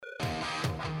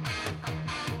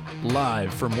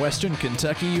Live from Western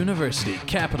Kentucky University,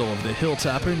 capital of the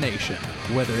Hilltopper Nation.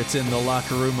 Whether it's in the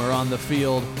locker room or on the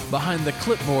field, behind the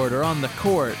clipboard or on the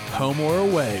court, home or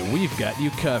away, we've got you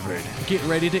covered. Get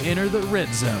ready to enter the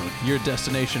Red Zone, your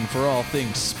destination for all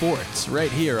things sports,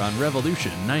 right here on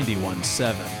Revolution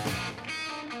 91.7.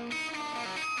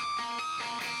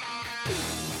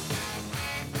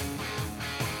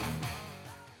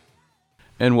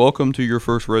 And welcome to your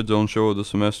first Red Zone show of the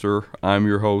semester. I'm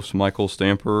your host, Michael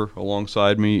Stamper.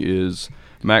 Alongside me is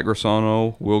Matt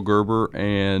Grisano, Will Gerber,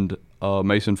 and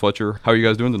Mason Fletcher. How are you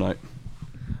guys doing tonight?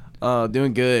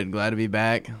 Doing good. Glad to be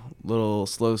back. Little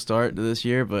slow start to this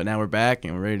year, but now we're back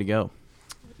and we're ready to go.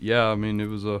 Yeah, I mean, it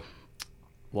was a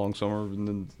long summer, and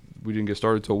then we didn't get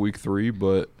started till week 3,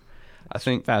 but I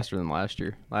think faster than last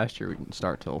year. Last year we didn't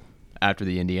start till after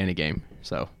the Indiana game,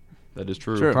 so that is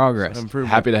true. Sure. Progress.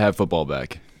 Happy to have football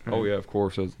back. Oh yeah, of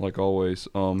course, like always.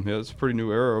 Yeah, it's a pretty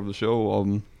new era of the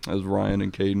show. As Ryan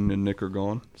and Caden and Nick are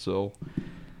gone, so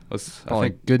I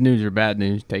think good news or bad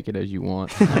news, take it as you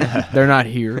want. They're not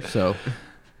here, so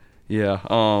yeah.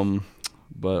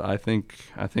 But I think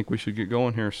we should get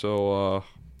going here. So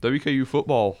WKU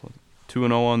football,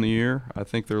 2-0 on the year. I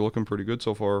think they're looking pretty good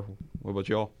so far. What about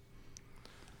y'all?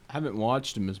 I haven't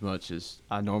watched them as much as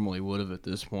I normally would have at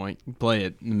this point. Play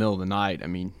it in the middle of the night. I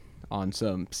mean, on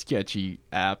some sketchy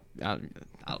app. I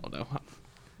don't know.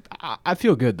 I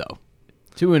feel good, though.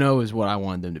 2-0 is what I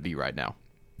wanted them to be right now.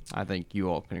 I think you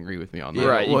all can agree with me on that. Yeah,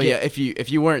 right. Well, yeah, if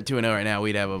you weren't 2-0 right now,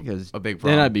 we'd have a big problem.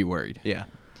 Then I'd be worried. Yeah.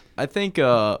 I think,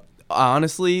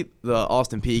 honestly, the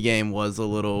Austin Peay game was a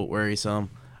little worrisome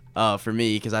for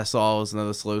me because I saw it was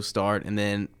another slow start, and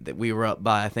then we were up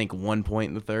by, I think, 1 point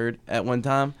in the third at one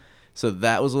time. So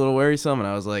that was a little worrisome, and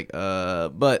I was like,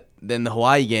 but then the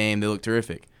Hawaii game, they looked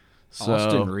terrific. So,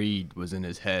 Austin Reed was in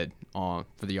his head for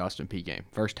the Austin Peay game.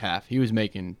 First half, he was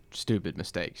making stupid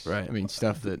mistakes. Right. I mean,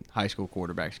 stuff that high school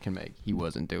quarterbacks can make. He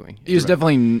wasn't doing. He was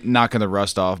definitely knocking the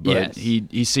rust off, but yes.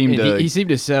 he seemed to he seemed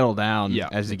to settle down Yeah.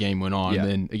 as the game went on. Yeah. And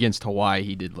then against Hawaii,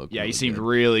 he did look. yeah, really he seemed good.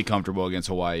 really comfortable against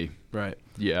Hawaii. right.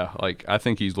 Yeah, I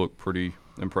think he's looked pretty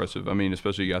impressive. I mean,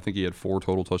 especially I think he had 4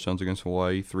 total touchdowns against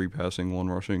Hawaii, 3 passing, 1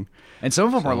 rushing. And some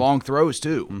of them are long throws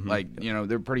too. Like,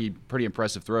 they're pretty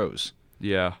impressive throws.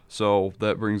 Yeah, so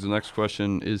that brings the next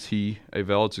question. Is he a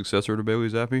valid successor to Bailey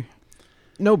Zappi?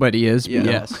 Nobody is, but Yeah.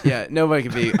 yes. Yeah, nobody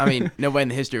could be. I mean, nobody in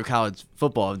the history of college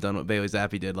football have done what Bailey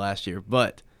Zappi did last year.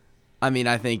 But, I mean,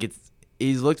 I think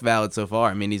he's looked valid so far.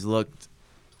 I mean, he's looked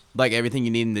like everything you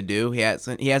need him to do. He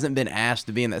hasn't been asked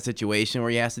to be in that situation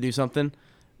where he has to do something.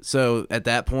 So, at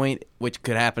that point, which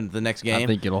could happen the next game. I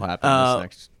think it'll happen this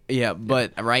next. Yeah,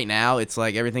 but right now, it's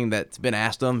like everything that's been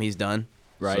asked of him, he's done.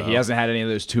 Right. So- He hasn't had any of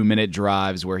those 2-minute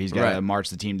drives where he's got to Right. march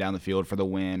the team down the field for the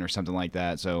win or something like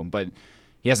that. So, but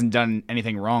he hasn't done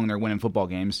anything wrong. They're winning football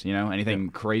games, anything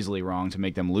crazily wrong to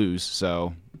make them lose.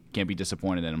 So, can't be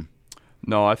disappointed in him.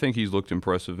 No, I think he's looked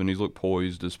impressive, and he's looked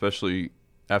poised, especially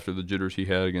after the jitters he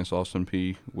had against Austin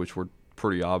Peay, which were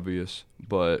pretty obvious.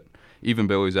 But even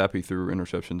Bailey Zappi threw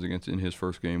interceptions in his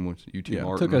first game with UT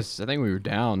Martin. Took us. I think we were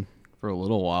down for a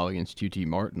little while against UT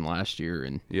Martin last year,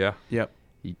 and Yeah. Yep.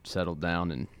 he settled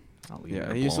down and.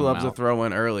 Yeah, he used to love to throw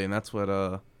in early, and that's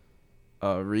what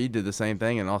Reed did the same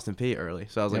thing in Austin Peay early.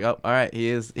 So I was like, oh, all right, he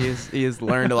has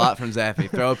learned a lot from Zappi.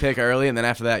 Throw a pick early, and then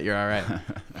after that, you're all right.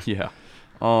 Yeah.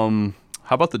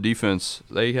 How about the defense?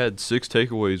 They had 6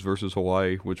 takeaways versus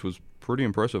Hawaii, which was pretty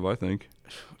impressive, I think.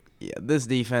 Yeah, this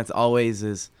defense always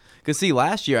is. Because, see,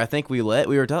 last year I think we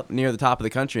were near the top of the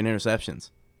country in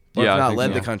interceptions. Or Yeah, if I not think led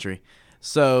so. the country.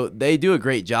 So they do a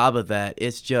great job of that.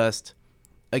 It's just,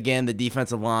 again, the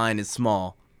defensive line is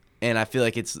small. And I feel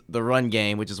like it's the run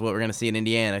game, which is what we're going to see in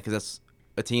Indiana, because that's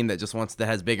a team that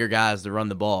has bigger guys to run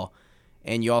the ball.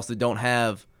 And you also don't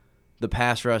have the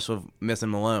pass rush of missing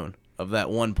Malone, of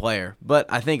that one player.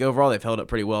 But I think overall they've held up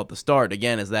pretty well at the start.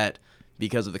 Again, is that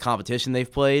because of the competition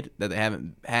they've played that they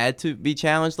haven't had to be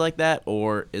challenged like that,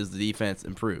 or is the defense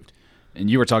improved? And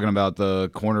you were talking about the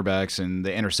cornerbacks and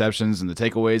the interceptions and the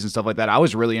takeaways and stuff like that. I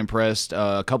was really impressed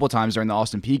a couple of times during the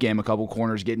Austin Peay game, a couple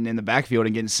corners getting in the backfield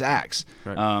and getting sacks.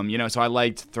 Right. So I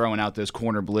liked throwing out those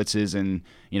corner blitzes and,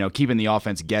 keeping the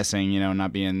offense guessing,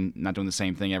 not doing the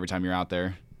same thing every time you're out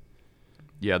there.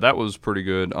 Yeah, that was pretty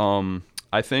good.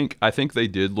 I think they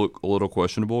did look a little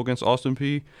questionable against Austin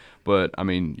Peay, but I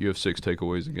mean, you have 6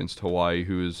 takeaways against Hawaii,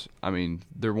 who is, I mean,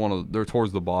 they're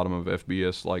towards the bottom of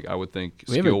FBS. Like I would think,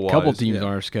 We have a skill-wise. couple teams on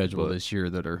our schedule but- this year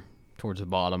that are towards the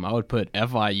bottom. I would put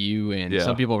FIU, and Yeah.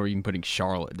 some people are even putting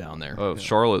Charlotte down there.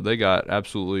 Charlotte, they got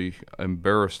absolutely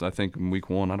embarrassed. I think in week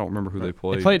 1, I don't remember who they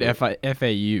played. They played but-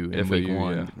 FAU in week FAU,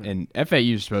 1, and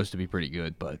FAU is supposed to be pretty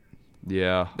good, but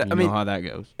Yeah. I You mean, know how that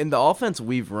goes. in the offense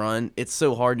we've run, it's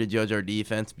so hard to judge our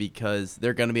defense because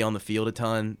they're going to be on the field a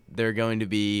ton. They're going to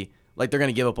be they're going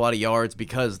to give up a lot of yards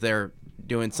because they're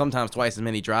doing sometimes twice as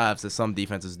many drives as some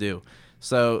defenses do.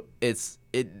 So it's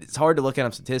hard to look at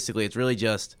them statistically. It's really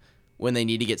just when they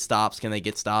need to get stops, can they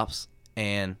get stops?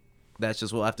 And that's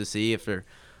just what we'll have to see.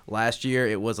 Last year,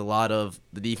 it was a lot of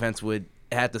the defense would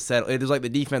have to settle. It was like the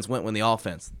defense went when the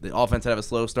offense would have a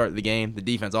slow start to the game. The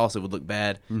defense also would look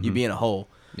bad. You'd be in a hole.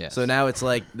 Yes. So now it's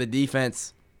like the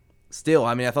defense still,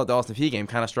 I mean, I thought the Austin Peay game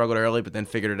kind of struggled early, but then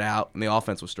figured it out, and the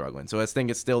offense was struggling. So I think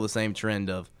it's still the same trend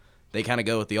of they kind of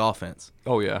go with the offense.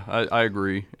 Oh, yeah, I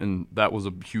agree. And that was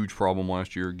a huge problem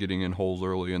last year, getting in holes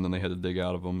early, and then they had to dig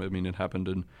out of them. I mean, it happened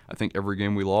in, I think, every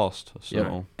game we lost.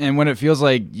 So. And when it feels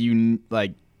like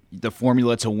the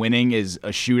formula to winning is a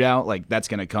shootout, like that's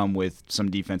going to come with some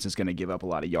defense that's going to give up a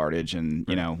lot of yardage, and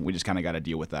we just kind of got to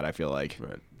deal with that. I feel like.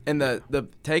 Right. And the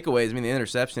takeaways, I mean, the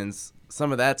interceptions,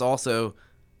 some of that's also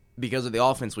because of the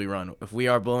offense we run. If we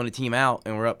are blowing a team out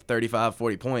and we're up 35,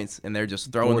 40 points, and they're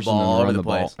just throwing the Forcing them ball to all run over the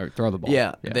ball, place, or throw the ball.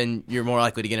 yeah, then you're more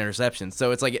likely to get interceptions.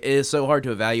 So it's like it is so hard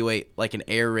to evaluate like an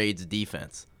air raids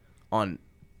defense on.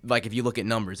 Like, if you look at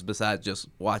numbers besides just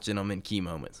watching them in key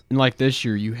moments. And like this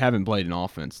year, you haven't played an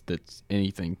offense that's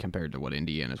anything compared to what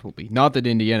Indiana's will be. Not that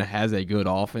Indiana has a good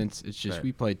offense. It's just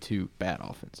we played two bad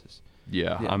offenses.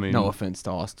 Yeah, I mean, no offense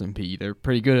to Austin Peay. They're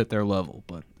pretty good at their level,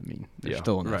 but, I mean, they're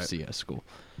still an FCS school.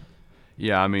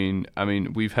 Yeah, I mean,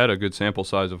 we've had a good sample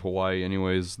size of Hawaii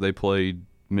anyways. They played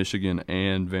Michigan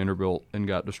and Vanderbilt and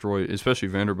got destroyed, especially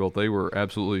Vanderbilt. They were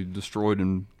absolutely destroyed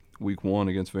in Week 1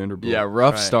 against Vanderbilt. Yeah,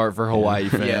 rough start for Hawaii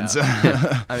fans.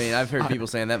 Yeah. I mean, I've heard people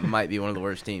saying that might be one of the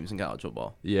worst teams in college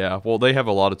football. Yeah, well, they have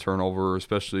a lot of turnover,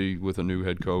 especially with a new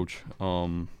head coach.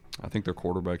 I think their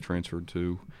quarterback transferred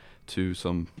to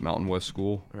some Mountain West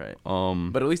school. Right.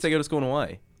 But at least they go to school in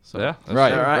Hawaii. So. Yeah.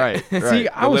 Right. See,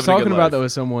 I was talking about that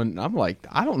with someone. I'm like,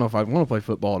 I don't know if I'd want to play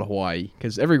football at Hawaii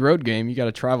because every road game you got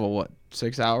to travel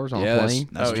 6 hours on a plane.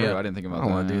 That's true. I didn't think about that. I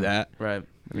don't want to do that. Right.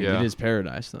 I mean, it is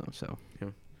paradise though. So.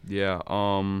 Yeah.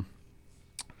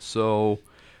 So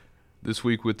this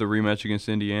week with the rematch against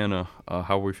Indiana,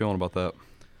 how are we feeling about that?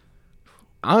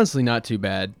 Honestly, not too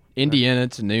bad. Indiana,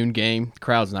 it's a noon game. The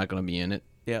crowd's not going to be in it.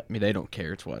 Yeah. I mean, they don't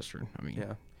care. It's Western. I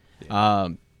mean, yeah.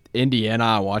 Indiana,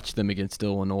 I watched them against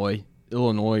Illinois.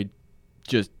 Illinois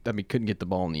couldn't get the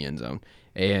ball in the end zone,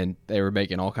 and they were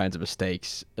making all kinds of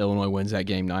mistakes. Illinois wins that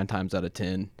game 9 times out of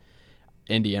 10.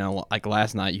 Indiana, like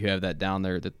last night, you have that down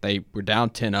there that they were down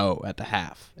 10-0 at the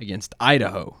half against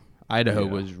Idaho. Idaho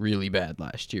was really bad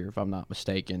last year, if I'm not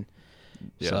mistaken.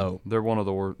 Yeah, so they're one of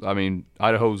the worst. I mean,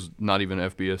 Idaho's not even an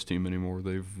FBS team anymore.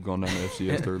 They've gone down to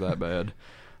FCS. They're that bad.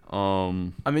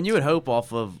 I mean, you would hope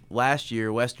off of last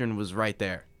year, Western was right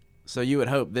there. So you would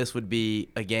hope this would be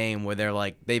a game where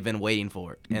they've been waiting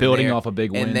for it. And building off a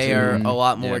big win. And they are a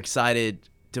lot more excited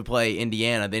to play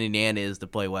Indiana than Indiana is to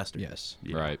play Western. yes.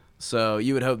 Yeah. Right. So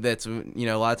you would hope that's, a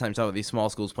lot of times talk about these small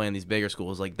schools playing these bigger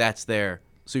schools, like that's their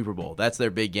Super Bowl. That's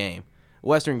their big game.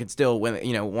 Western could still win,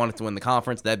 wanted to win the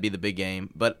conference. That'd be the big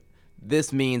game. But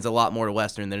this means a lot more to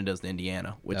Western than it does to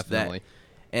Indiana. Definitely.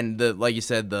 And like you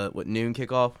said, noon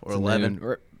kickoff or It's 11? noon,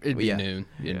 or it'd be noon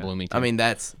in Bloomington. I mean,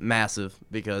 that's massive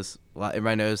because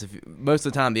everybody knows most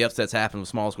of the time the upsets happen with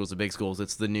small schools to big schools.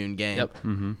 It's the noon game. Yep.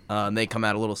 And they come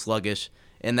out a little sluggish.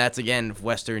 And that's, again, if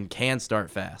Western can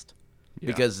start fast. Yeah.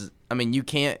 Because, I mean, you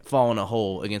can't fall in a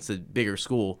hole against a bigger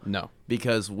school. No.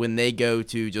 Because when they go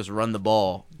to just run the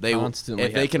ball, if they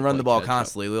have can to run the play ball catch up.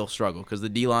 constantly, they'll struggle. Because the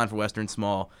D-line for Western's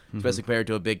small, especially compared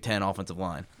to a Big Ten offensive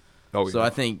line. Oh, So yeah.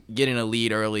 I think getting a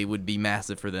lead early would be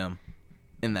massive for them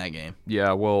in that game.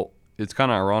 Yeah, well, it's kind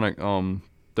of ironic.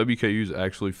 WKU's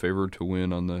actually favored to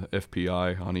win on the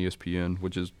FPI on ESPN,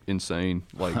 which is insane.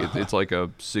 Like it's like a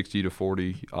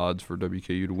 60-40 odds for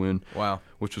WKU to win. Wow.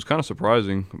 Which was kind of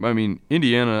surprising. I mean,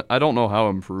 Indiana, I don't know how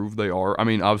improved they are. I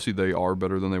mean, obviously they are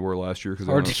better than they were last year.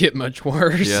 Hard to get much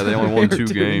worse. Yeah, they only won were 2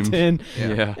 games. 2-10,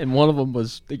 Yeah. and one of them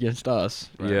was against us.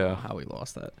 Yeah. How we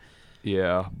lost that.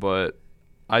 Yeah, but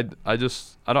I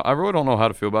really don't know how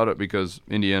to feel about it because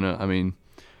Indiana, I mean,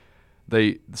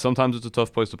 sometimes it's a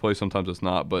tough place to play, sometimes it's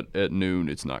not, but at noon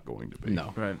it's not going to be.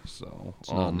 No. Right. So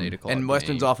It's not an 8 o'clock And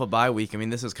Western's game. off a bye week. I mean,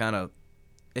 this is kind of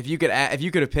if you could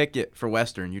have picked it for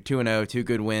Western, you're 2-0, 2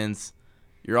 good wins,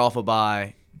 you're off a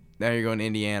bye, now you're going to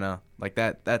Indiana like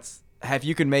that. That's if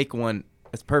you could make one.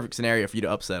 It's a perfect scenario for you to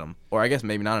upset them, or I guess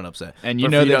maybe not an upset. And but you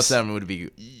for know you to this- upset them would be.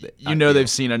 They've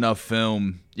seen enough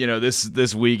film,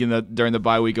 this week during the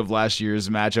bye week of last year's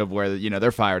matchup where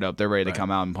they're fired up, they're ready to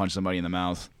come out and punch somebody in the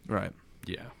mouth. Right.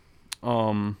 yeah.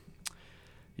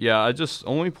 Yeah,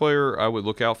 only player I would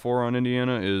look out for on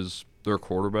Indiana is their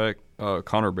quarterback,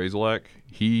 Connor Bazelak,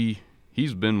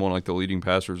 he's been one of like the leading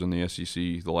passers in the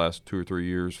SEC the last 2 or 3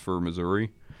 years for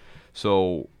Missouri.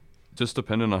 So just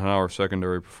depending on how our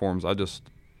secondary performs, I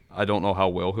don't know how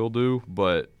well he'll do,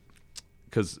 but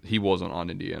because he wasn't on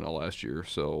Indiana last year,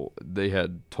 so they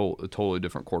had a totally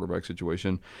different quarterback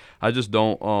situation. I just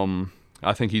don't.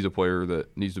 I think he's a player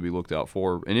that needs to be looked out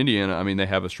for. In Indiana, I mean, they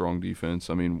have a strong defense.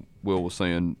 I mean, Will was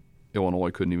saying Illinois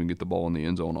couldn't even get the ball in the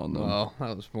end zone on them. Well,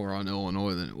 that was more on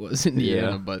Illinois than it was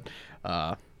Indiana, Yeah. but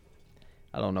I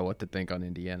don't know what to think on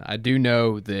Indiana. I do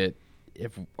know that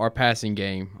if our passing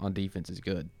game on defense is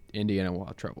good, Indiana will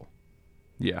have trouble.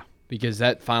 Yeah. Because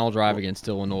that final drive against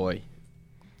Illinois,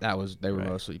 they were Right.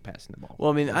 mostly passing the ball. Well,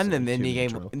 I mean, That's I'm in the too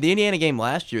Indiana neutral. game. The Indiana game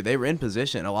last year, they were in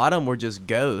position. A lot of them were just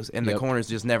goes, and the Yep. corners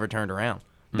just never turned around.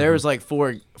 There was like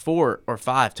four or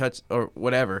five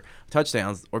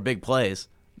touchdowns or big plays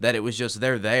that it was just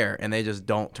they're there and they just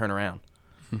don't turn around.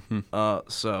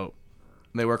 So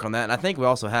they work on that, and I think we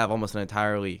also have almost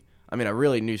a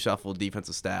really new shuffled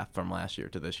defensive staff from last year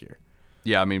to this year.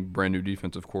 Yeah, I mean, brand new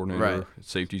defensive coordinator, Right.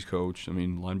 safeties coach, I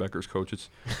mean, linebackers coach. It's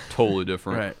totally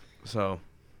different. Right. So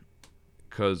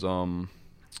Because, I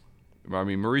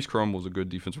mean, Maurice Crum was a good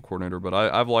defensive coordinator, but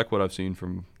I've liked what I've seen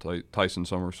from Tyson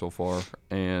Summers so far,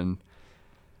 and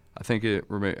I think it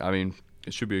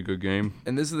should be a good game.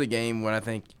 and this is the game when I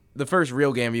think the first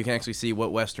real game you can actually see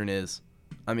what Western is.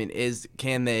 I mean,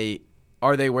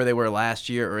 are they where they were last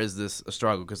year, or is this a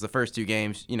struggle? Because the first two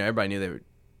games, everybody knew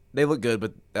they looked good,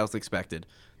 but that was expected.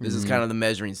 This is kind of the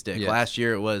measuring stick. Yes. Last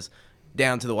year it was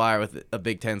down to the wire with a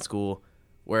Big Ten school.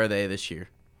 Where are they this year?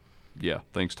 Yeah,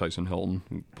 thanks Tyson Helton,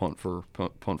 punt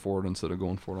forward instead of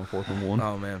going for it on 4th and 1.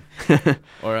 Oh man.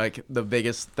 Or like the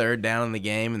biggest third down in the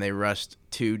game, and they rushed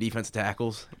 2 defensive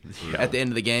tackles at the end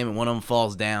of the game, and one of them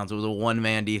falls down. So it was a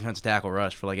 1-man defensive tackle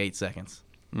rush for like 8 seconds.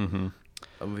 Mm-hmm.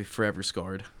 I would be forever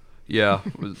scarred. Yeah,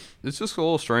 it's just a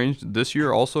little strange. This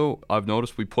year also, I've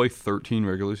noticed we play 13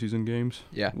 regular season games,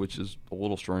 Yeah. which is a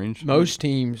little strange. Most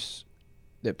teams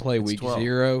that play It's week 12.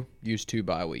 0 use 2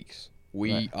 bye weeks.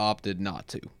 We Right. opted not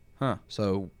to. Huh.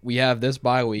 So we have this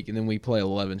bye week, and then we play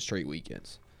 11 straight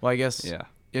weekends. Well, I guess Yeah.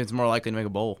 it's more likely to make a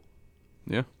bowl.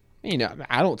 Yeah.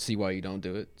 I don't see why you don't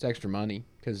do it. It's extra money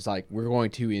because it's like we're going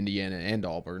to Indiana and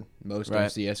Auburn. Most Right.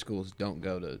 FCS schools don't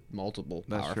go to multiple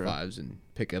That's Power true. Fives and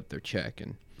pick up their check.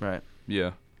 And Right.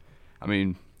 Yeah. I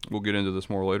mean, we'll get into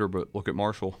this more later, but look at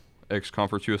Marshall,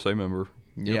 ex-Conference USA member.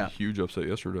 Yeah. Huge upset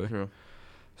yesterday. True.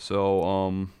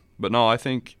 So, but no,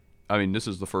 I mean, this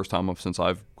is the first time since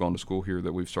I've gone to school here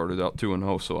that we've started out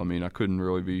 2-0. So, I mean, I couldn't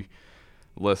really be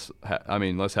less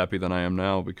happy than I am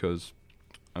now because,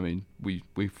 I mean, we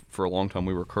for a long time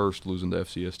we were cursed losing to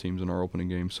FCS teams in our opening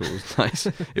game. So it was nice.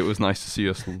 It was nice to see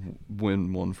us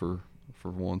win one for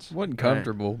once. wasn't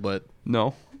comfortable, but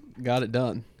No. got it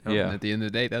done. Yeah. And at the end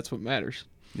of the day, that's what matters.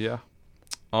 Yeah.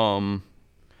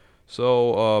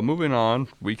 So moving on,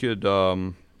 we could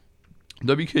WKU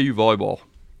volleyball.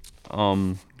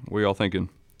 What are y'all thinking?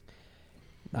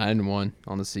 9-1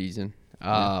 on the season.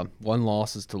 1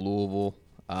 loss is to Louisville.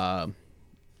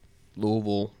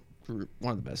 Louisville,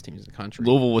 one of the best teams in the country.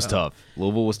 Louisville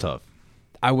was tough.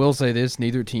 I will say this: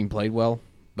 neither team played well.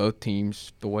 Both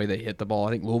teams, the way they hit the ball,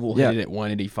 I think Louisville hit it at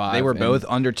 185. They were and both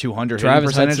under 200 hitting Travis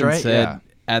percentage, Hudson right?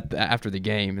 said after the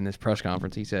game in this press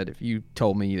conference, he said, "If you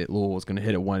told me that Louisville was going to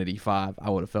hit at 185, I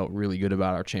would have felt really good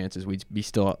about our chances. We'd be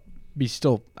still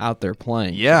out there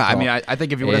playing." Yeah, I That's mean, all. I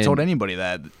think if you would have told And- anybody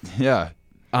that, yeah.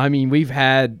 I mean,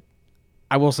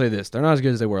 I will say this: they're not as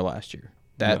good as they were last year.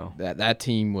 No. That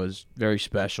team was very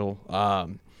special.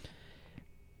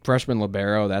 Freshman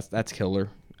libero, that's killer.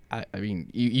 I mean,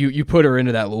 you put her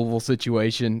into that Louisville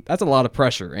situation. That's a lot of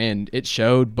pressure, and it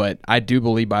showed. But I do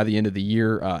believe by the end of the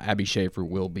year, Abby Schaefer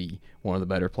will be one of the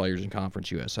better players in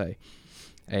Conference USA.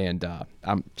 And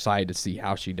I'm excited to see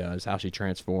how she does, how she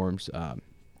transforms.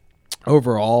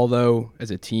 Overall, though, as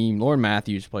a team, Lauren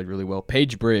Matthews played really well.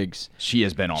 Paige Briggs, She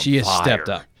has been on she has fire. stepped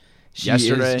up.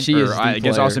 Yesterday, she is the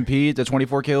against player. Austin Peay, the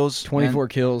 24 kills. 24 man.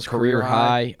 kills, Career career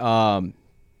high.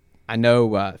 I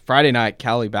know Friday night,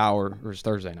 Callie Bauer, or it was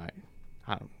Thursday night.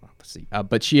 I don't know. Let's see.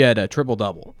 But she had a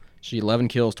triple-double. She had 11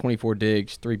 kills, 24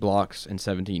 digs, 3 blocks, and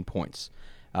 17 points.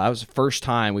 That was the first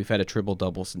time we've had a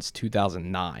triple-double since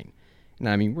 2009. And,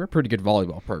 I mean, we're a pretty good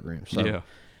volleyball program, so Yeah.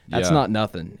 that's Yeah. not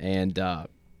nothing. And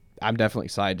I'm definitely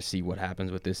excited to see what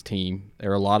happens with this team.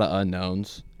 There are a lot of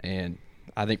unknowns, and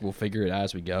I think we'll figure it out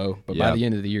as we go. But by Yeah. the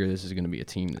end of the year, this is going to be a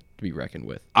team to be reckoned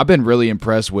with. I've been really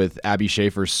impressed with Abby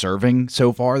Schaefer serving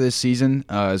so far this season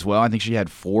as well. I think she had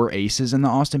 4 aces in the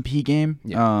Austin Peay game.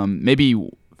 Yeah. Maybe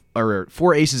or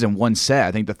 4 aces in one set.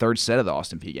 I think the third set of the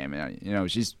Austin Peay game. And, you know,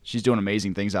 she's doing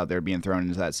amazing things out there, being thrown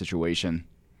into that situation.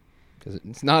 Because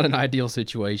it's not an ideal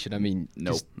situation. I mean,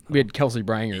 Nope. we had Kelsey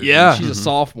Branger. Yeah. She's a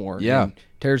sophomore. Yeah. And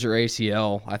tears her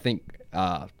ACL. I think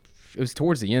it was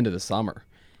towards the end of the summer.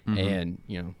 And,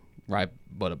 you know, right,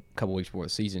 but a couple weeks before the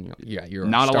season, you're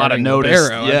Not a lot of starting notice.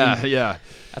 libero. Yeah, I mean, yeah.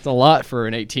 that's a lot for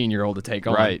an 18-year-old to take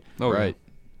on. Right. Oh, right.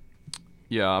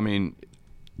 Yeah, I mean,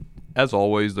 as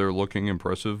always, they're looking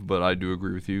impressive, but I do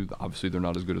agree with you. Obviously, they're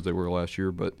not as good as they were last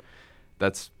year, but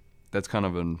that's kind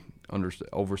of an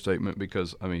overstatement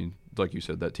because, I mean, like you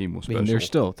said, that team was I special. mean, they're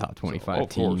still a top 25 of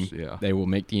team. course, yeah. They will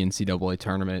make the NCAA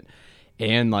tournament.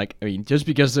 And, like, I mean, just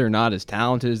because they're not as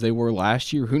talented as they were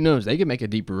last year, who knows? They could make a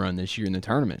deeper run this year in the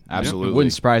tournament. Absolutely. It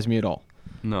wouldn't surprise me at all.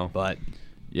 No. But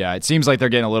Yeah, it seems like they're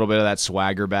getting a little bit of that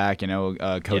swagger back. You know,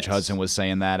 Coach Yes. Hudson was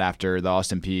saying that after the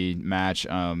Austin Peay match.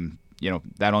 You know,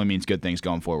 that only means good things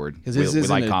going forward. because We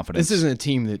like confidence. This isn't a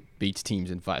team that beats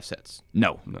teams in 5 sets.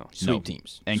 no, Sweep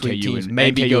teams. NKU Sweep teams and-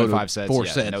 maybe NKU go in to 5 sets, 4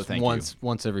 yeah, sets no thank you.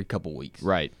 once every couple weeks.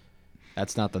 right.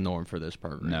 That's not the norm for this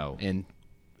program. No. And,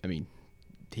 I mean,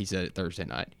 he said it Thursday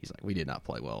night. He's like, we did not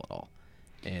play well at all.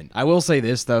 And I will say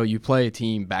this, though. You play a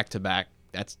team back-to-back.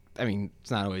 It's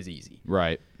not always easy.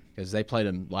 Right. Because they played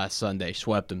them last Sunday,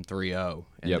 swept them 3-0,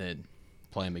 and Yep. then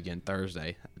play them again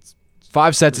Thursday. It's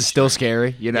 5 sets is still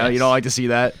scary. You know, Yes. you don't like to see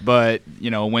that, but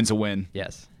you know, a win's a win.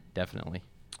 Yes, definitely.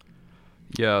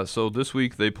 Yeah, so this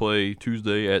week they play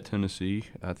Tuesday at Tennessee.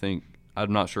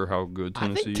 I'm not sure how good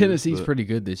Tennessee I think Tennessee's is. pretty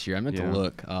good this year. I meant Yeah. to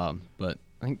look, but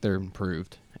I think they're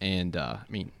improved. And, I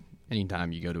mean,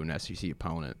 anytime you go to an SEC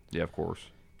opponent, Yeah, of course.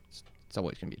 it's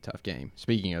always going to be a tough game.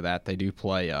 Speaking of that, they do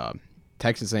play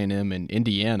Texas A&M and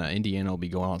Indiana. Indiana will be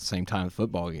going on at the same time the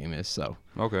football game is, so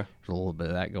Okay. there's a little bit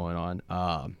of that going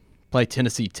on. Play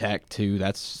Tennessee Tech, too.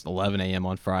 That's 11 a.m.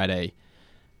 on Friday.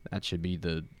 That should be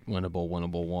the winnable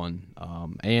one.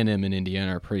 A&M and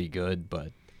Indiana are pretty good,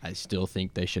 but I still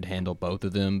think they should handle both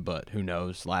of them, but who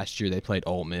knows? Last year they played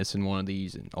Ole Miss in one of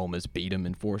these, and Ole Miss beat them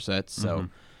in 4 sets, so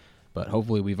but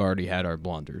hopefully we've already had our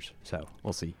blunders, so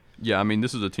we'll see. Yeah, I mean,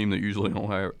 this is a team that usually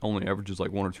only averages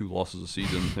like 1 or 2 losses a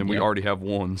season, and we Yep. already have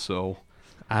one, so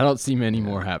I don't see many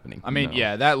more happening. I mean, No.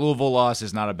 yeah, that Louisville loss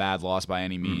is not a bad loss by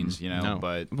any means, you know, No.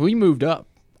 but We moved up.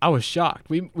 I was shocked.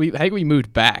 I think we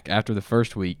moved back after the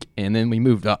first week, and then we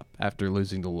moved up after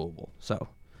losing to Louisville. So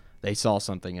they saw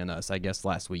something in us, I guess,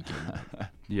 last weekend.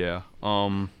 yeah.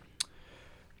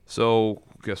 So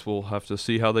guess we'll have to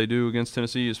see how they do against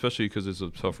Tennessee, especially because it's a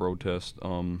tough road test.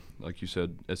 Like you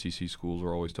said, SEC schools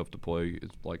are always tough to play.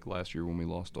 It's like last year when we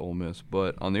lost to Ole Miss.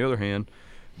 But on the other hand,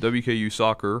 WKU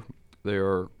soccer, they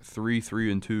are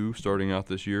 3-3-2 starting out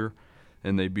this year,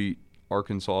 and they beat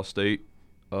Arkansas State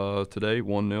today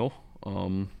 1-0.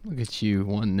 Look at you,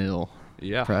 1-0.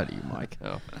 Yeah. Proud of you, Mike.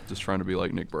 Yeah, just trying to be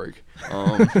like Nick Brake.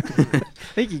 I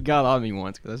think he got on me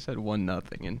once because I said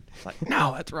 1-0, and it's like,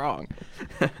 no, that's wrong.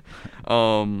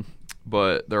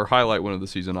 But their highlight win of the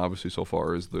season, obviously so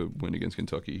far, is the win against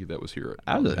Kentucky that was here.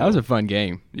 That was a fun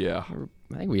game. Yeah.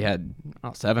 I think we had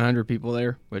 700 people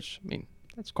there, which, I mean,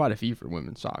 that's quite a few for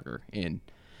women's soccer. And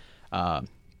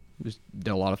just did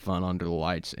a lot of fun under the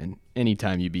lights. And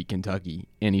anytime you beat Kentucky,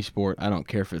 any sport, I don't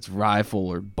care if it's rifle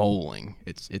or bowling,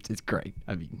 it's great.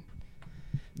 I mean,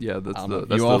 Yeah, I that's don't know the if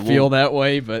that's you the all feel that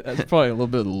way, but that's probably a little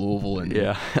bit of Louisville. And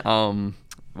Yeah.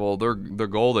 Well, their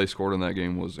goal they scored in that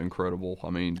game was incredible. I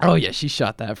mean, Oh yeah, she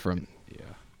shot that from yeah.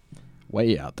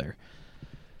 way out there.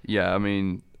 Yeah, I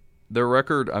mean, their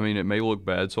record, I mean, it may look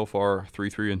bad so far,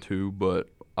 3-3-2, but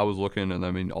I was looking, and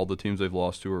I mean, all the teams they've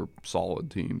lost to are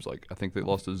solid teams. Like, I think they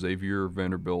lost to Xavier,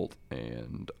 Vanderbilt,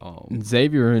 and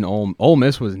Xavier and Ole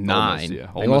Miss was 9.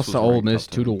 yeah. Ole They Miss lost was to Ole ranked Miss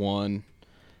top 10. 2-1.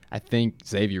 I think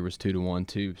Xavier was 2-1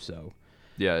 too. So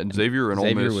yeah, and Xavier and Ole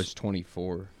Xavier Miss. was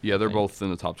 24. Yeah, they're I think. both in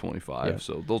the top 25. Yeah.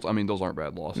 So those aren't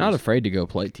bad losses. Not afraid to go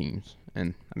play teams,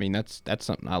 and I mean that's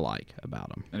something I like about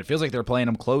them. and it feels like they're playing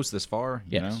them close this far.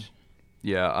 You know? Yes.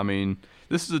 Yeah, I mean,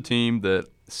 this is a team that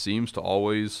seems to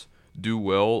always do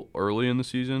well early in the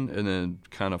season and then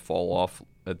kind of fall off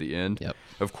at the end. Yep.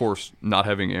 Of course, not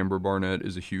having Amber Barnett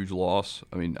is a huge loss.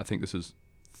 I mean, I think this is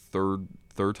third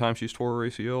time she's tore her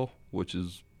ACL, which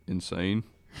is insane.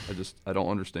 I don't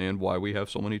understand why we have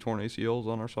so many torn ACLs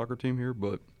on our soccer team here,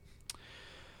 but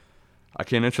I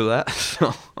can't answer that.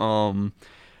 So,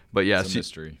 but yeah, It's a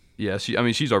mystery. yeah,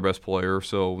 she's our best player,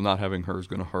 so not having her is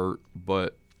going to hurt.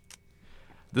 But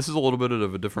this is a little bit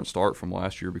of a different start from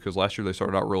last year because last year they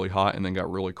started out really hot and then got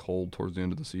really cold towards the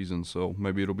end of the season. So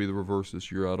maybe it'll be the reverse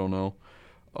this year. I don't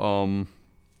know.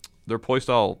 Their play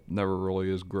style never really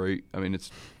is great. I mean, it's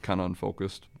kind of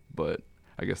unfocused, but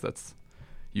I guess that's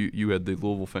you had the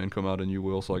Louisville fan come out and you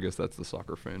will, so I guess that's the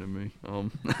soccer fan in me.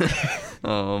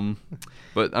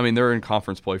 But I mean, they're in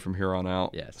conference play from here on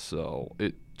out. Yes. So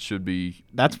it should be.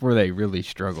 That's where they really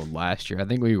struggled last year. I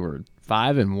think we were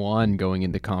 5-1 going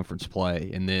into conference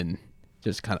play, and then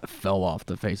just kind of fell off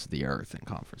the face of the earth in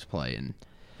conference play. And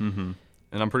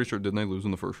And I'm pretty sure, didn't they lose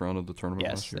in the first round of the tournament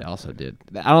yes, last year? they also did.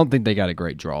 I don't think they got a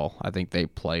great draw. I think they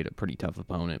played a pretty tough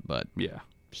opponent, but Yeah.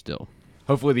 still.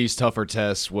 Hopefully these tougher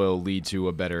tests will lead to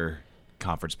a better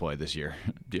conference play this year.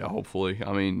 Yeah, hopefully.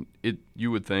 I mean,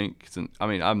 you would think. I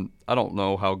mean, I don't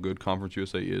know how good Conference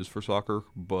USA is for soccer,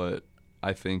 but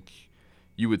I think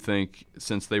you would think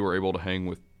since they were able to hang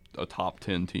with a top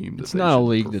 10 team, that It's they not a should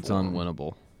league that's perform.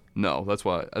 unwinnable. No, that's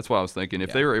why I was thinking.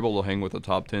 If they were able to hang with a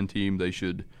top 10 team, they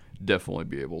should definitely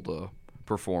be able to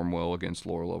perform well against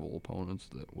lower level opponents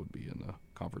that would be in the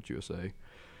Conference USA.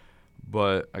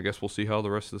 But I guess we'll see how the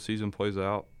rest of the season plays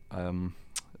out.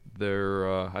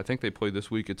 I think they play this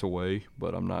week. It's away,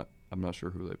 but I'm not sure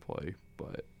who they play.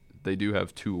 But they do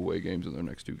have 2 away games in their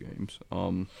next 2 games.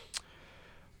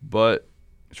 But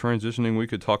transitioning, we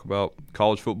could talk about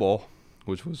college football,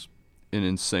 which was an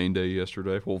insane day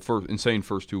yesterday. Well, insane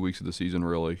first 2 weeks of the season,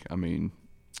 really. I mean,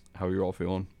 how are you all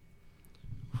feeling?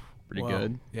 Pretty Well,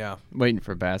 good. Yeah. Waiting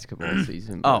for basketball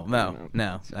season. Oh, but,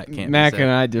 no, that can't Mac be said.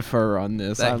 and I defer on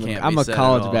this. That I'm can't I'm be a said at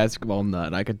college all. basketball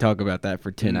nut. I could talk about that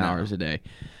for 10 No. hours a day.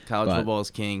 College but- football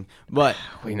is king. But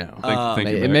We know. Thank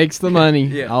you, it Mac. makes the money.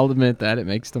 Yeah. I'll admit that. It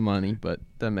makes the money, but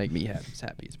doesn't make me as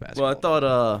happy as basketball. well, I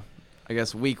thought I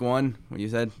guess week 1, what you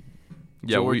said,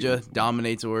 Yeah, Georgia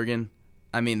dominates Oregon.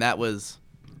 I mean, that was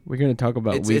We're going to talk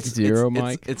about week 0,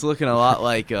 Mike. It's looking a lot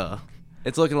like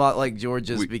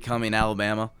Georgia's becoming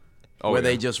Alabama, Oh, where yeah.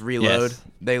 they just reload. Yes.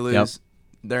 They lose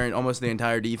their almost the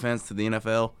entire defense to the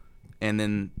NFL, and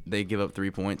then they give up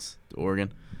 3 points to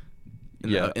Oregon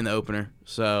in the opener.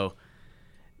 So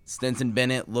Stetson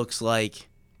Bennett looks like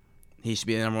he should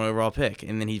be the number 1 overall pick,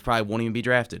 and then he probably won't even be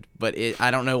drafted. But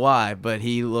I don't know why, but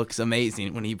he looks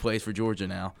amazing when he plays for Georgia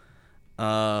now.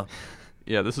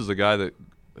 Yeah, this is a guy that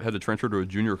had to transfer to a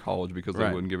junior college because they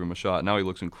Right. wouldn't give him a shot. Now he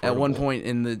looks incredible. At one point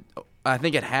I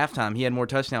think at halftime, he had more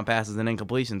touchdown passes than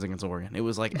incompletions against Oregon. It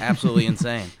was like absolutely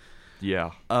insane.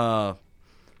 Yeah.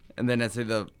 And then I'd say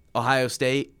the Ohio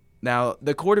State. Now,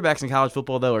 the quarterbacks in college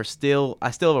football, though, I still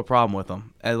have a problem with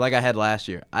them, like I had last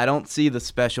year. I don't see the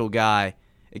special guy,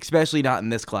 especially not in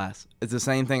this class. It's the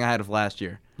same thing I had with last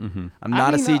year. Mm-hmm. I'm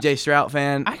not a mean, C.J. Stroud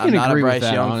fan. I can I'm not agree a Bryce with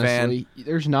that, Young honestly.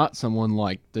 There's not someone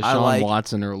like I Deshaun like-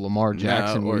 Watson or Lamar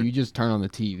Jackson or where you just turn on the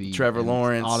TV. Trevor and it's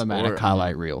Lawrence automatic or-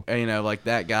 highlight reel. fan. You know, like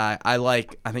that guy. I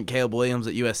think Caleb Williams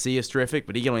at USC is terrific,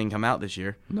 but he can't even come out this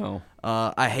year. No.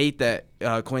 I hate that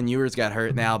Quinn Ewers got hurt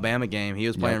in the Alabama game. He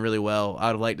was playing really well. I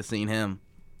would have liked to seen him.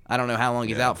 I don't know how long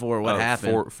he's out for or what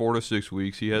happened. 4 to 6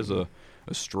 weeks. He has a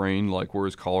strain, like where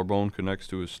his collarbone connects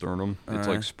to his sternum. It's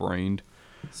like sprained.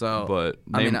 So, But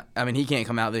I mean, he can't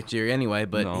come out this year anyway.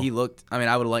 But No. he looked. I mean,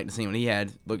 I would have liked to see what he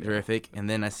had. Looked terrific. And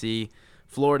then I see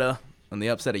Florida on the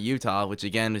upset of Utah, which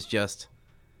again is just.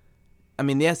 I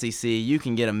mean, the SEC. You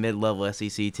can get a mid-level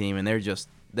SEC team, and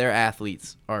their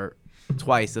athletes are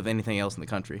twice of anything else in the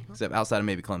country, except outside of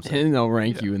maybe Clemson. And they'll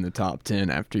rank you in the top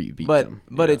 10 after you beat But them.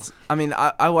 it's. I mean,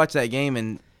 I watched that game,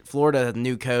 and Florida had a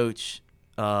new coach,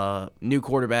 new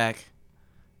quarterback.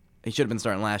 He should have been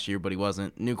starting last year, but he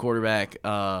wasn't. New quarterback.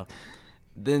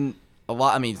 Then a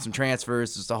lot. I mean, some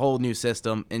transfers, just a whole new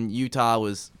system. And Utah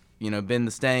was, been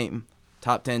the same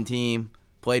top 10 team.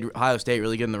 Played Ohio State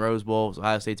really good in the Rose Bowl. It was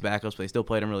Ohio State's backups, but they still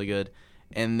played them really good.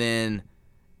 And then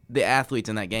the athletes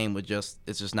in that game it's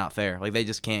just not fair. Like they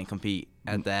just can't compete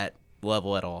at that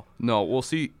level at all. No, we'll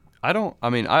see.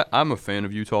 I'm a fan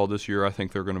of Utah this year. I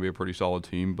think they're going to be a pretty solid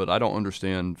team, but I don't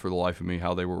understand for the life of me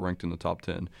how they were ranked in the top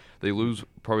 10. They lose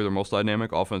probably their most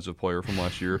dynamic offensive player from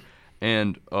last year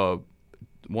and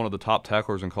one of the top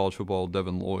tacklers in college football,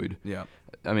 Devin Lloyd. Yeah.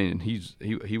 I mean,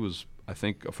 he was, I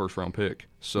think, a first-round pick.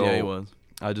 So Yeah, he was.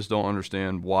 I just don't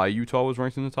understand why Utah was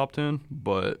ranked in the top 10,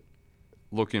 but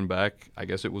looking back, I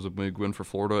guess it was a big win for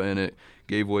Florida, and it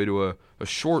gave way to a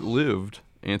short-lived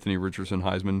Anthony Richardson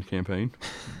Heisman campaign.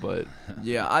 But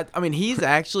Yeah, I mean, he's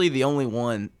actually the only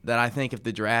one that I think if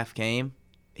the draft came,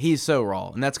 he's so raw,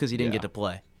 and that's because he didn't get to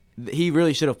play. He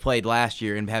really should have played last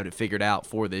year and had it figured out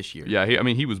for this year. yeah,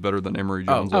 he was better than Emory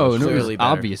Jones. Oh, last no, year. it was clearly better.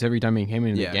 obvious every time he came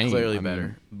into yeah, the game. clearly I mean,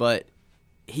 better. But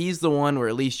he's the one where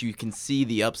at least you can see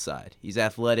the upside. He's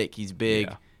athletic. He's big,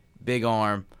 Yeah. big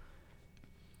arm.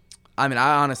 I mean,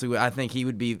 I think he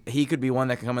could be one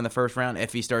that can come in the first round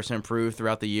if he starts to improve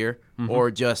throughout the year, or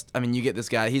just, I mean, you get this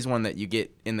guy. He's one that you get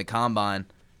in the combine.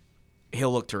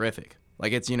 He'll look terrific.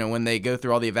 Like it's when they go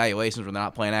through all the evaluations where they're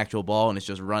not playing actual ball and it's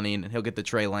just running, and he'll get the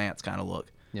Trey Lance kind of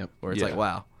look. Yep. Where it's Yeah. like,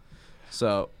 wow.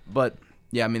 So, but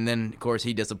yeah, I mean, then of course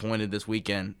he disappointed this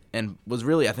weekend and was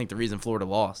really, I think, the reason Florida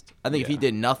lost. I think if he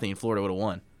did nothing, Florida would have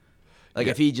won. Like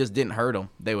if he just didn't hurt them,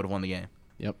 they would have won the game.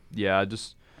 Yep. Yeah,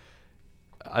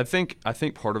 I think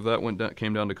part of that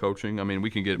came down to coaching. I mean, we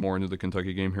can get more into the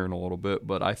Kentucky game here in a little bit,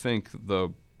 but I think the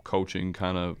coaching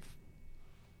kind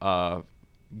of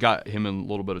got him in a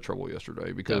little bit of trouble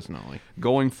yesterday because Definitely.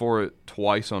 going for it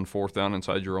twice on 4th down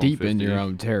inside your own Deep 50, in your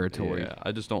own territory. Yeah,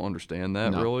 I just don't understand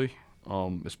that No. really.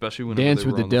 Especially when Dance they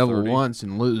with were the on devil 30. once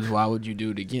and lose. Why would you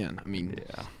do it again? I mean,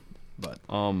 Yeah. but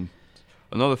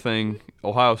Another thing,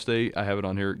 Ohio State, I have it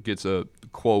on here, gets a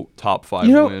quote top 5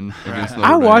 You know, win against Notre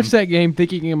I Dame. watched that game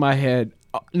thinking in my head,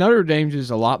 Notre Dame's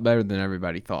is a lot better than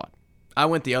everybody thought. I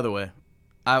went the other way.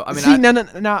 I mean, See,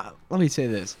 no, let me say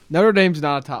this. Notre Dame's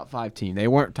not a top 5 team. They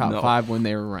weren't top No. 5 when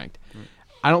they were ranked.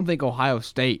 I don't think Ohio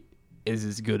State is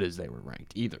as good as they were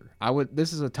ranked either.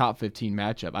 This is a top 15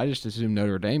 matchup. I just assumed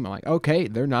Notre Dame. I'm like, okay,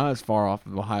 they're not as far off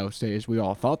of Ohio State as we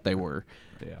all thought they were.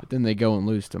 Yeah. But then they go and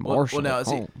lose to Marshall. Well, no, at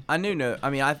see, home. I knew I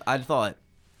mean, I thought.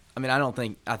 I mean, I don't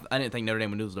think I didn't think Notre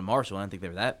Dame would lose to Marshall. I didn't think they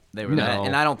were that No. that,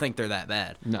 and I don't think they're that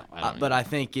bad. No, I don't but either. I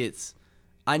think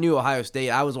I knew Ohio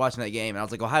State. I was watching that game, and I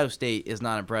was like, Ohio State is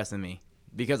not impressing me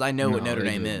because I know what No, Notre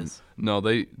they Dame didn't. is. No,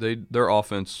 their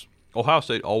offense. Ohio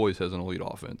State always has an elite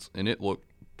offense, and it looked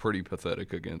pretty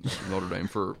pathetic against Notre Dame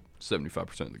for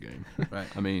 75% of the game. Right.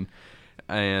 I mean,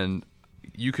 and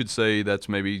you could say that's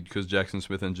maybe because Jackson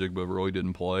Smith and Jigba really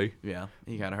didn't play. Yeah,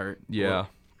 he got hurt. Yeah,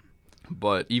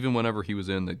 but even whenever he was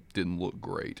in, they didn't look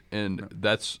great, and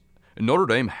Notre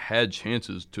Dame had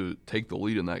chances to take the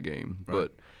lead in that game,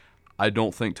 but I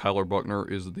don't think Tyler Buckner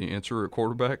is the answer at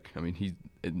quarterback. I mean,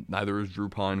 neither is Drew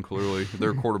Pine. Clearly,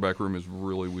 their quarterback room is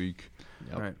really weak.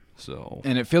 Right. So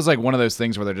And it feels like one of those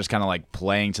things where they're just kind of like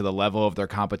playing to the level of their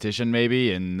competition,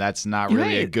 maybe, and that's not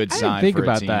really a good sign. I didn't think for a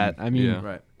about team. that. I mean, Yeah.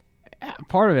 Right.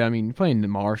 part of it, I mean, playing the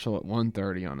Marshall at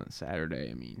 1:30 on a Saturday.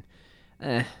 I mean,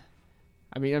 I'm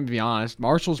gonna be honest.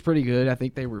 Marshall's pretty good. I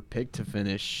think they were picked to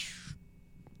finish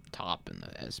top in the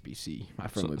SBC. My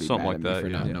friend would be Something mad like at me that, for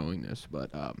yeah. not knowing this,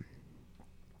 but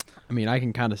I mean, I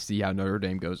can kind of see how Notre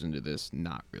Dame goes into this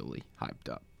not really hyped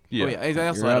up. yeah, Oh, yeah. They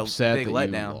also You're had upset a big that you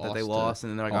letdown that they lost to lost, and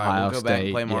then they're like, all right, Ohio we'll go back and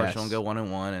State, play Marshall yes. and go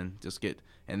 1-1 and just get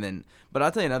and then. But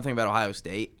I'll tell you another thing about Ohio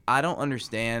State. I don't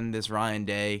understand this Ryan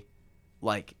Day,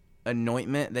 like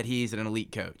anointment that he's an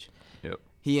elite coach. Yep.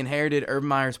 He inherited Urban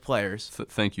Meyer's players.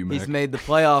 Thank you, Mac. He's made the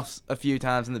playoffs a few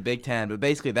times in the Big Ten, but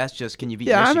basically that's just can you beat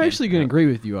Yeah, Michigan? I'm actually going to agree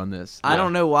with you on this. I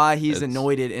don't know why he's It's-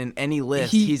 anointed in any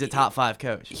list. He- He's a top 5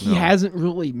 coach. He hasn't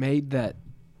really made that.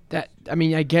 I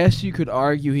mean, I guess you could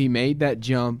argue he made that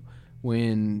jump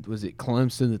when was it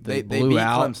Clemson that they blew beat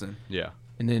out, Clemson. Yeah.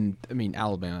 and then I mean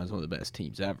Alabama is one of the best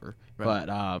teams ever. Right. But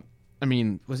I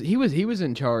mean, he was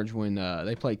in charge when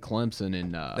they played Clemson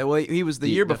and He was the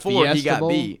the year before he Fiesta got Bowl?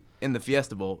 beat in the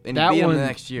Fiesta Bowl, and he that beat him one the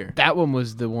next year. That one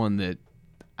was the one that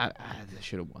I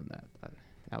should have won that.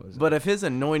 That was. But if his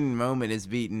anointing moment is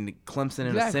beating Clemson in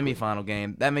Exactly. a semifinal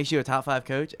game, that makes you a top 5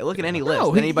 coach. Look at any list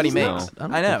No, that anybody he's makes. not. I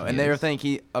don't I know, think he and they is. think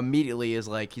he immediately is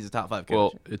like he's a top 5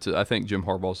 coach. Well, I think Jim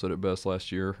Harbaugh said it best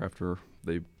last year after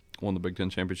they won the Big Ten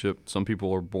championship. Some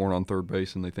people are born on third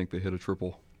base and they think they hit a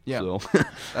triple. Yeah. So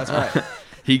That's right.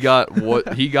 he got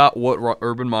what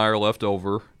Urban Meyer left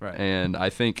over, Right. and I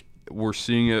think we're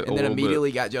seeing it And a then little immediately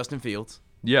bit. got Justin Fields.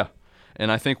 Yeah, and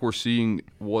I think we're seeing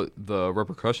what the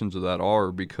repercussions of that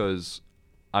are because,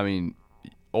 I mean,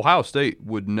 Ohio State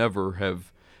would never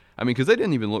have. I mean, because they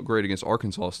didn't even look great against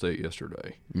Arkansas State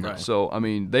yesterday. Right. So, I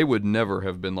mean, they would never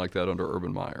have been like that under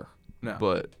Urban Meyer. No.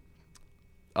 But,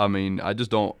 I mean, I just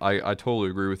don't. I totally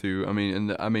agree with you. I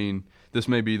mean, this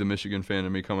may be the Michigan fan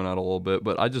in me coming out a little bit,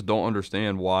 but I just don't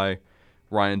understand why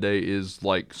Ryan Day is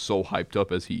like so hyped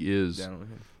up as he is Down with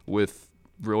him. with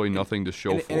really nothing to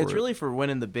show And, for and it's it. really for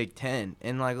winning the Big Ten.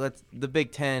 And like the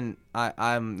Big Ten,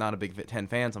 I'm not a Big Ten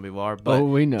fan. Some people are, but Oh,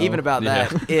 we know. even about Yeah.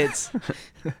 that,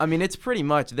 it's pretty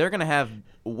much they're gonna have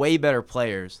way better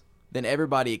players than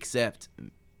everybody except.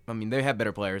 I mean, they have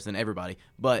better players than everybody,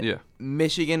 but Yeah.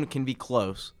 Michigan can be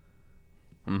close.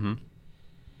 Mm-hmm.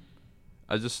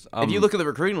 I just If you look at the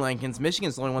recruiting rankings,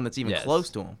 Michigan's the only one that's even Yes. close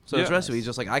to them. So Yeah. the rest of it's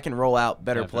just like I can roll out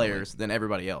better Definitely. players than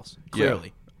everybody else, Yeah.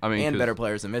 clearly, I mean, and 'cause- better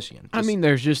players than Michigan. I Just- mean,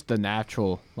 there's just the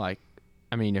natural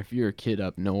if you're a kid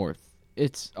up north,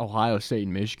 it's Ohio State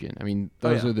and Michigan. I mean,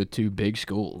 those yeah. are the two big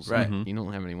schools. Right. Mhm. You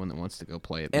don't have anyone that wants to go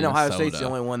play at and Ohio Minnesota. State's the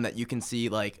only one that you can see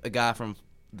like a guy from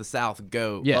the South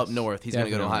go Yes, up north. He's going to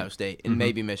go to definitely. Ohio State and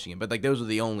maybe Michigan, but like those are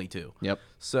the only two. Yep.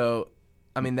 So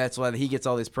I mean, that's why he gets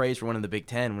all this praise for winning the Big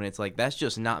Ten when it's like that's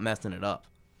just not messing it up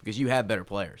because you have better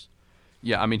players.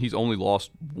 Yeah, I mean, he's only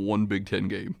lost one Big Ten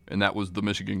game, and that was the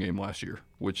Michigan game last year,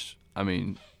 which, I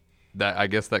mean, I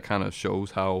guess that kind of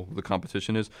shows how the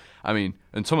competition is. I mean,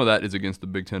 and some of that is against the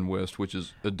Big Ten West, which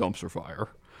is a dumpster fire.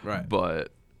 Right.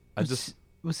 But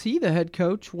Was he the head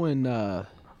coach when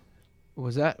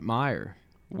was that Meyer?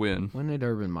 When did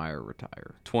Urban Meyer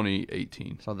retire?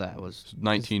 2018. So that was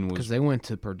 19 was because they went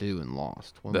to Purdue and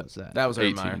lost. When was that? That was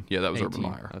Urban 18. Meyer. Yeah, that was 18. Urban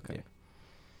Meyer. Okay,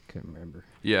 couldn't remember.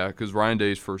 Yeah, because Ryan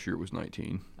Day's first year was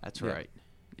 19. That's Yeah. right.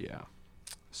 Yeah.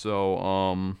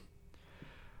 So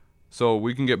so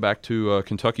we can get back to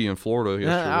Kentucky and Florida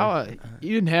yesterday.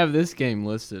 You didn't have this game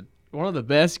listed. One of the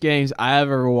best games I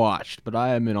ever watched, but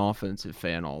I am an offensive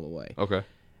fan all the way. Okay.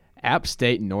 App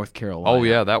State and North Carolina. Oh,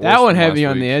 yeah, that was one from had last me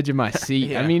on the week. edge of my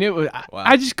seat. Yeah. I mean, it was. Wow.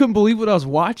 I just couldn't believe what I was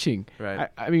watching. Right.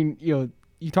 I mean, you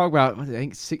talk about I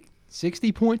think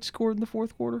 60 points scored in the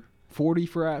fourth quarter, 40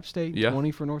 for App State, Yeah.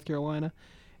 20 for North Carolina,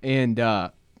 and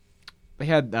they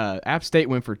had App State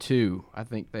went for 2. I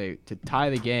think to tie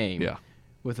the game. Yeah.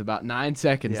 With about 9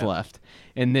 seconds Yeah. left,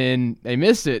 and then they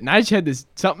missed it, and I just had this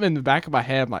something in the back of my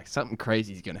head. I'm like, something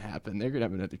crazy is going to happen. They're going to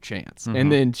have another chance,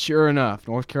 and then sure enough,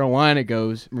 North Carolina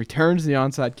goes and returns the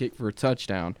onside kick for a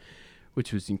touchdown,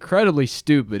 which was incredibly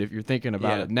stupid if you're thinking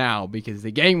about Yeah. it now, because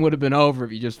the game would have been over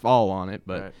if you just fall on it.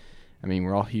 But Right. I mean,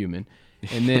 we're all human,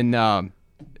 and then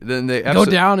Then they go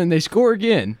down and they score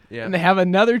again, Yeah. and they have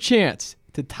another chance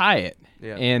to tie it,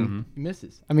 Yeah. and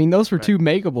misses. I mean, those were two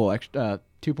makeable extra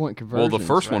 2-point Well, conversions. the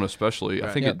first one especially, I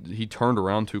Right. think Yep. he turned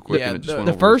around too quick Yeah, and it just the- went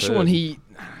The over first his one, head.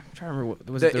 I'm trying to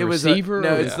remember, was it the was receiver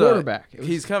no, or it's the quarterback? It was-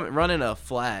 He's coming running a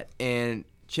flat, and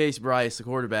Chase Bryce, the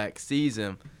quarterback, sees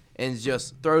him and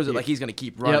just throws it like he's going to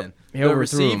keep running. He The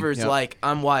overthrew him. receiver's Yep. like,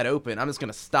 I'm wide open. I'm just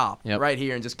going to stop Yep. right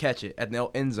here and just catch it at the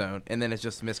end zone, and then it's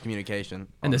just miscommunication. And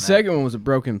on the that. second one was a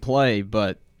broken play,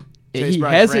 but Chase he,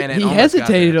 Bryce ran it, he almost got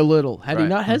hesitated there. a little. Had he Right.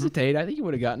 not hesitated, I think he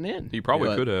would have gotten in. He probably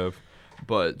But- could have.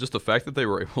 But just the fact that they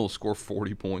were able to score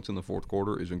 40 points in the fourth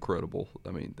quarter is incredible. I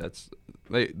mean,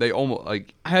 they almost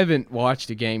like I haven't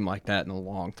watched a game like that in a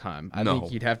long time. I No.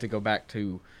 think you'd have to go back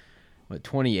to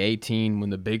 2018 when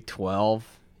the Big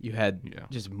 12 you had Yeah.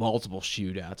 just multiple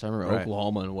shootouts. I remember Right.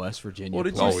 Oklahoma and West Virginia. Well,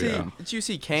 did you Oh, see? yeah. Did you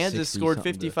see Kansas 60 scored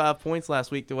something to- 55 points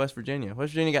last week to West Virginia?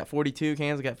 West Virginia got 42.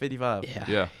 Kansas got 55.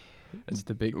 yeah, It's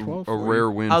the Big 12. a for you. rare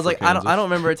win. I was for like, I don't Kansas.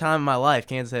 remember a time in my life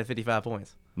Kansas had 55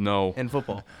 points No, in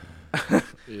football.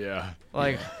 Yeah.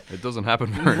 Like it doesn't happen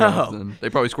very No. often. They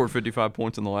probably scored 55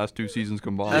 points in the last 2 seasons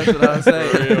combined. that's what I was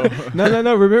saying.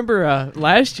 No. Remember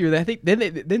last year? I think then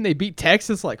they beat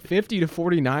Texas like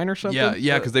 50-49 or something.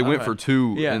 Yeah, because they went alright. for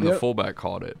 2 Yeah. and the Yep. fullback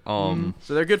caught it.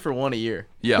 So they're good for 1 a year.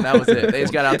 Yeah. that was it. They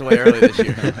just got out the way early this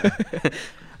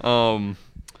year.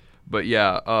 But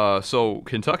yeah, so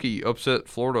Kentucky upset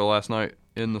Florida last night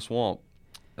in the Swamp.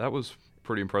 That was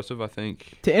pretty impressive, I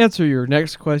think. To answer your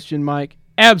next question, Mike,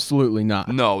 absolutely not.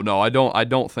 No, I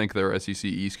don't think they're SEC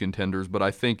East contenders, but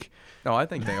I think No, I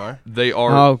think they are. they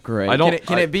are. Oh, great. I don't.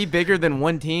 Can it be bigger than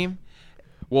one team?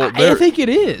 Well, I they're- think it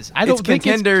is. I don't It's think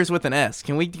contenders with an S.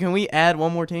 Can we add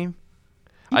one more team?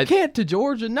 you can't to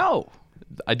Georgia. No,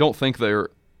 I don't think they're.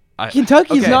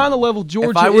 Kentucky's Okay. not on the level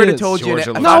Georgia If I were to is. told you, Georgia if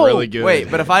looks I- really good.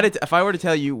 Wait, but if I were to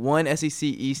tell you one SEC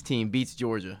East team beats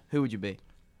Georgia, who would you be?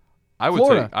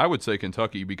 Florida. I would say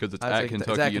Kentucky because it's I'd at say it's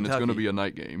Kentucky at and it's going to Kentucky. be a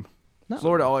night game. No.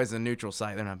 Florida always a neutral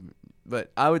site. They're not,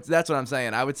 but that's what I'm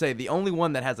saying. I would say the only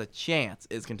one that has a chance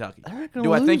is Kentucky. They're not gonna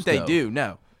Do I think lose, they though. do?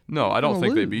 No. No, I don't gonna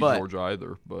think they lose, beat but- Georgia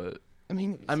either. But I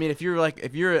mean, If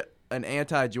you're an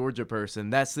anti-Georgia person,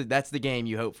 that's the game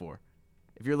you hope for.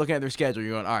 If you're looking at their schedule,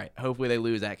 you're going, all right, hopefully they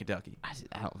lose at Kentucky. I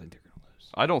don't think they're gonna lose.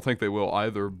 I don't think they will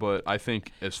either. But I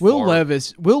think as Will far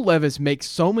Levis makes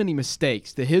so many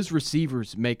mistakes that his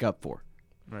receivers make up for.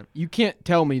 Right. You can't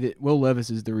tell me that Will Levis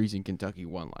is the reason Kentucky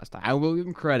won last time. I will give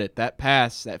him credit. That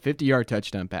pass, that 50-yard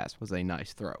touchdown pass, was a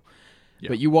nice throw. Yeah.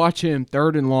 But you watch him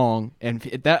 3rd and long, and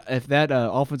if that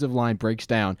offensive line breaks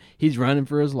down, he's running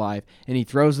for his life, and he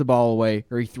throws the ball away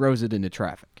or he throws it into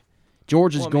traffic.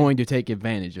 Georgia's Well, I mean- going to take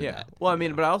advantage of Yeah. that. Well,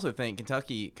 but I also think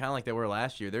Kentucky, kind of like they were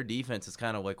last year, their defense is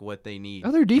kind of like what they need.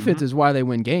 Other defense is why they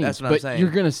win games. That's what I'm but saying.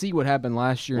 you're going to see what happened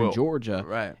last year Well, in Georgia.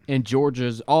 Right. And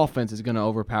Georgia's offense is going to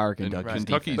overpower Kentucky's Right.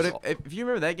 Kentucky's- defense. But if you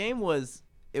remember, that game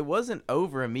wasn't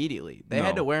over immediately. They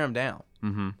had No. to wear them down.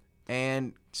 Mm-hmm.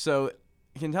 And so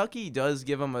Kentucky does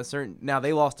give them a certain. Now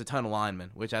they lost a ton of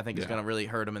linemen, which I think is Yeah. going to really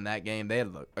hurt them in that game. They had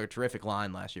a terrific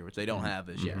line last year, which they don't have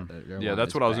this year. Yeah,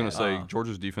 that's what I was going to say. bad.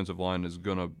 Georgia's defensive line is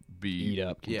going to Eat be.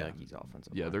 up Yeah. Kentucky's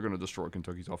offensive Yeah, line. they're going to destroy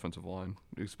Kentucky's offensive line.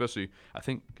 Especially, I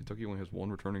think Kentucky only has one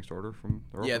returning starter from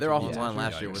their Yeah, their offensive offensive line.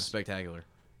 line last year Yikes. was spectacular.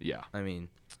 Yeah. I mean,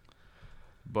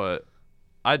 But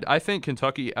I think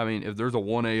Kentucky, I mean, if there's a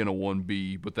 1A and a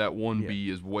 1B, but that 1B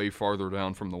is way farther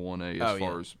down from the 1A as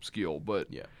far as skill. But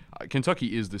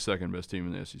Kentucky is the second best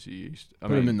team in the SEC East. Put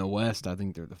them in the West. I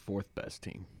think they're the fourth best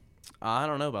team. I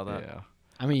don't know about that. Yeah.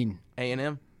 I mean,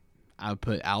 A&M. I would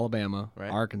put Alabama, Right.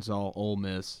 Arkansas, Ole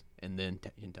Miss, and then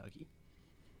Kentucky.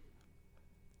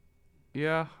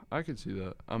 Yeah, I could see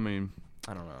that. I mean,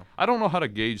 I don't know. I don't know how to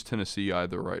gauge Tennessee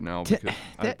either right now because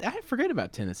I forget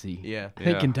about Tennessee. Yeah. I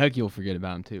think Yeah. Kentucky will forget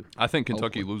about them too. I think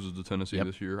Kentucky Hopefully. loses to Tennessee Yep.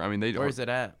 this year. I mean, they Where's it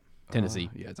at? Tennessee.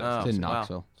 Yeah, it's Oh, It's in wow.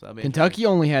 Knoxville. So that'll be Kentucky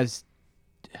only has,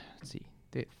 let's see,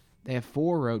 they have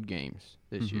 4 road games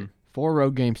this year. 4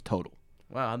 road games total.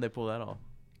 Wow, how'd they pull that off?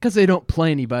 Because they don't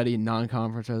play anybody in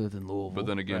non-conference other than Louisville. But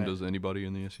then again, Right. does anybody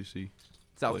in the SEC?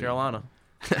 South Play- Carolina.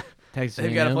 Texas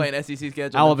They've got to A&M. play an SEC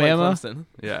schedule. Alabama? And play Clemson.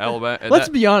 Yeah, Alabama. and Let's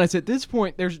that- be honest. At this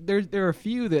point, there are a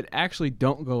few that actually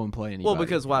don't go and play anybody. Well,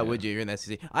 because why would you? You're in the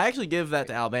SEC. I actually give that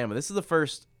to Alabama. This is the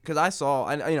first because I saw,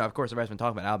 of course, everybody's been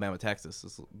talking about Alabama,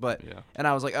 Texas, but Yeah. and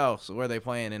I was like, oh, so where are they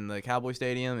playing in the Cowboy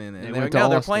Stadium? And They they're went like, to no,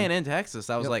 they're Austin. playing in Texas.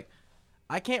 I was Yep. like,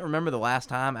 I can't remember the last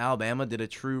time Alabama did a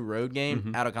true road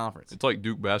game out of conference. It's like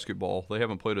Duke basketball. They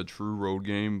haven't played a true road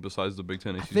game besides the Big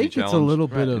Ten ACC I think Challenge it's a little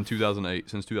bit in of 2008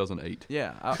 since 2008.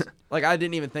 Yeah, I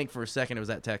didn't even think for a second it was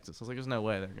at Texas. I was like, there's no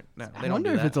way they're gonna. No, they I don't wonder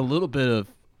do if that. it's a little bit of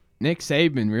Nick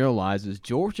Saban realizes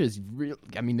Georgia's real.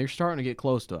 I mean, they're starting to get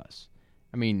close to us.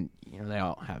 I mean, they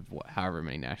all have however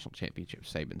many national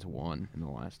championships Saban's won in the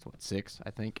last 6, I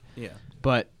think. Yeah.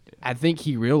 But I think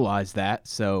he realized that.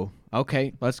 So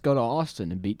okay, let's go to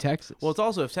Austin and beat Texas. Well, it's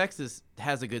also if Texas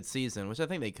has a good season, which I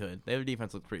think they could. Their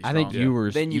defense looked pretty I strong. think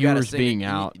Ewers, then you got Ewers being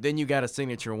out. Then you got a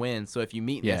signature win. So if you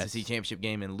meet in Yes. the SEC championship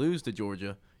game and lose to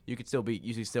Georgia, you could still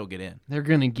get in. They're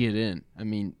gonna get in. I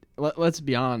mean, let's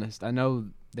be honest. I know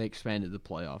they expanded the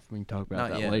playoff. We can talk about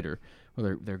Not that yet. later.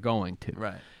 Well, they're going to.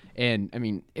 Right. And I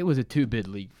mean, it was a too-big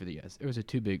league for the It was a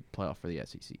too-big playoff for the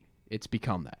SEC. It's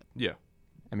become that. Yeah.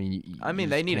 I mean, you They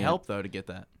just need can't- help though to get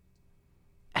that.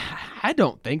 I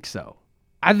don't think so.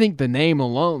 I think the name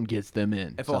alone gets them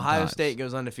in. If Ohio sometimes. State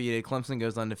goes undefeated, Clemson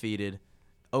goes undefeated,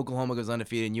 Oklahoma goes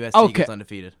undefeated, and USC Okay. goes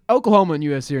undefeated. Oklahoma and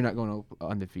USC are not going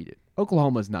undefeated.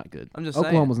 Oklahoma's not good. I'm just saying.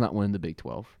 Oklahoma's not winning the Big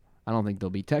 12. I don't think they'll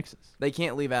beat Texas. They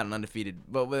can't leave out an undefeated,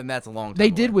 but then that's a long time.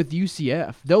 They did away. with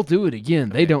UCF. They'll do it again.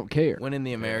 They Okay. don't care. winning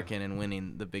the American and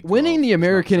winning the Big 12. Winning the is not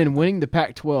American same and winning the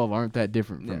Pac-12 aren't that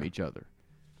different from Yeah. each other.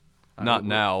 Not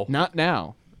now. Not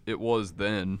now. It was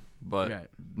then, but Right.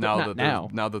 now But that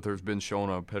not now that there's been shown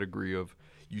a pedigree of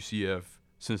UCF,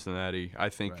 Cincinnati, I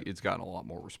think Right. it's gotten a lot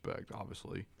more respect.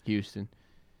 Obviously, Houston.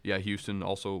 yeah, Houston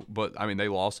also, but I mean they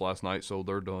lost last night, so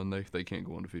they're done. They can't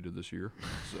go undefeated this year.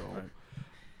 So,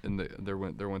 and they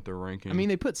went their ranking. I mean,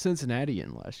 they put Cincinnati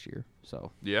in last year.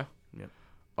 So yeah.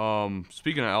 Yeah.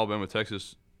 Speaking of Alabama,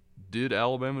 Texas, did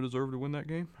Alabama deserve to win that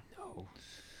game?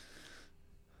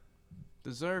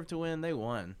 Deserve to win. They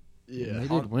won they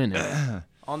did win it.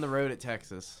 on the road at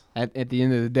Texas. At the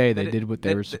end of the day, they They did what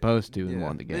they were supposed to and Yeah.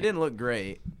 won the game. They didn't look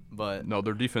great, but No,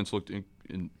 their defense looked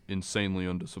insanely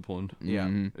undisciplined. yeah.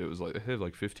 Mhm. It was like they had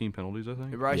like 15 penalties, I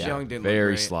think. Bryce Yeah, Young didn't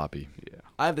very look great. sloppy. Yeah.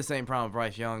 I have the same problem with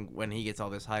Bryce Young when he gets all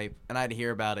this hype, and I had to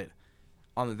hear about it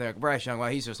on the there. Bryce Young, wow,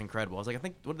 he's just incredible. I was like, I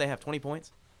think what did they have 20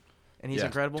 points, and he's Yeah,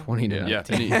 incredible. 20 to Yeah,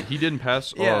 19. and he didn't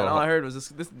pass. Yeah, and all I heard was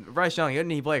this Bryce Young.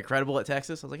 Didn't he play incredible at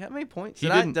Texas? I was like, how many points? He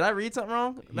Did I didn't- read something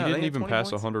wrong? He No, they didn't had even 20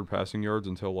 pass points. 100 passing yards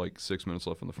until like 6 minutes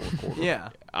left in the fourth quarter. Yeah,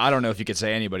 I don't know if you could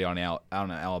say anybody on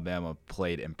Alabama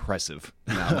played impressive.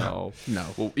 No. No.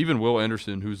 Well, even Will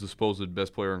Anderson, who's the supposed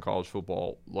best player in college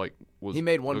football, like was He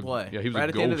made one play. Yeah, he was Right a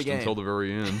at the end of ghost the game. until the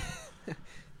very end.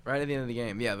 right at the end of the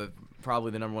game. Yeah,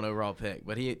 probably the number 1 overall pick,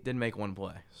 but he didn't make one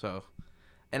play. So,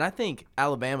 and I think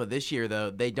Alabama this year though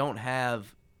they don't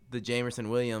have the Jamerson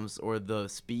Williams or the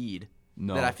speed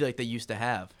No. that I feel like they used to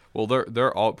have. Well,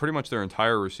 they're all pretty much their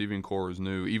entire receiving core is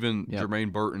new. Even Yep.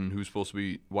 Jermaine Burton, who's supposed to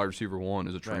be wide receiver 1,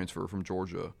 is a Right. transfer from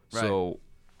Georgia. Right. So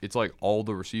it's like all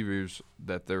the receivers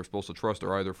that they're supposed to trust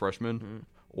are either freshmen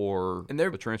or And their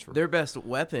a transfer. Their best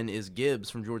weapon is Gibbs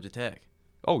from Georgia Tech.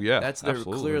 Oh yeah, That's their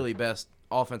absolutely. clearly best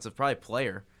offensive probably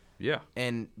player. Yeah.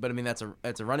 But I mean that's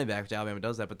a running back, which Alabama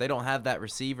does that, but they don't have that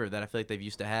receiver that I feel like they've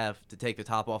used to have to take the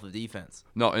top off of defense.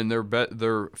 No, and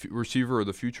receiver of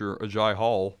the future, Ajay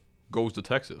Hall, goes to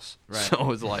Texas. Right.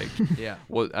 So it's like, Yeah.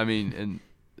 what I mean,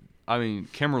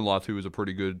 Cameron Latu is a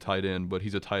pretty good tight end, but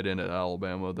he's a tight end at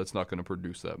Alabama. That's not going to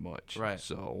produce that much. Right.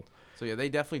 So So yeah, they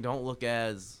definitely don't look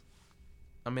as.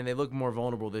 I mean, they look more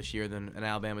vulnerable this year than an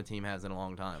Alabama team has in a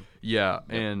long time. yeah,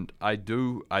 and I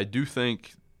do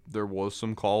think there was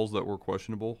some calls that were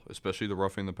questionable, especially the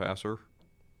roughing the passer.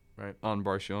 Right. on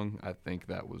Bryce Young. I think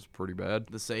that was pretty bad.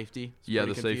 The safety. It's Yeah,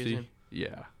 pretty the safety. confusing.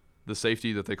 Yeah, the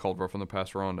safety that they called rough on the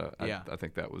pass round. Yeah. I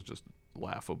think that was just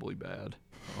laughably bad.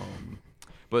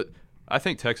 But I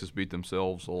think Texas beat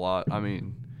themselves a lot. I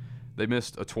mean, they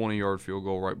missed a 20-yard field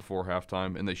goal right before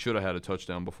halftime, and they should have had a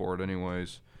touchdown before it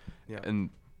anyways. Yeah. And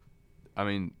I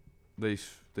mean, they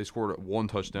scored one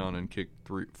touchdown and kicked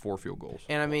 4 field goals.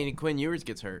 And I mean, Quinn Ewers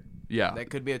gets hurt. Yeah. That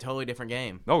could be a totally different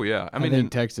game. Oh yeah. I I mean,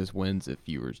 think Texas wins if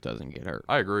Ewers doesn't get hurt.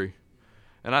 I agree.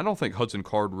 And I don't think Hudson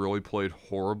Card really played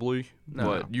horribly, No.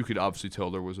 but you could obviously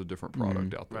tell there was a different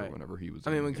product out there Right. whenever he was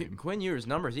I in mean, the when game. Quinn Ewers'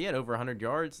 numbers, he had over 100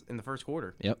 yards in the first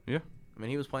quarter. Yep. Yeah. I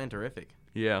mean, he was playing terrific.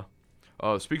 Yeah.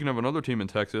 Speaking of another team in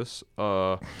Texas,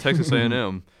 Texas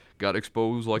A&M got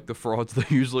exposed like the frauds they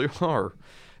usually are.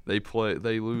 They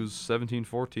lose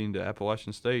 17-14 to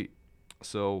Appalachian State.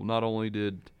 So not only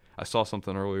did I saw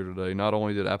something earlier today, not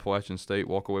only did Appalachian State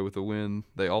walk away with a win,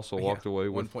 they also walked away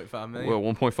with 1.5 million.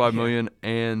 well 1.5 million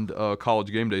and a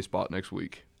college game day spot next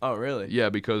week. Oh, really? Yeah,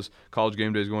 because college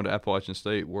game day is going to Appalachian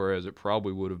State, whereas it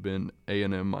probably would have been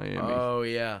A&M Miami. Oh,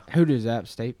 yeah. Who does App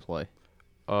State play?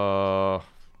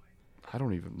 I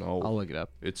don't even know. I'll look it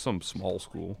up. It's some small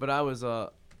school. But I was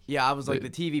like, the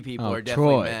TV people Oh, are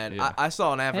definitely Troy. mad. Yeah. I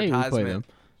saw an Hey, we play advertisement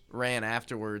them. ran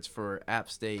afterwards for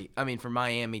for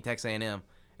Miami, Texas A&M,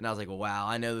 and I was like, well, wow,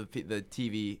 I know the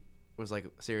TV was like,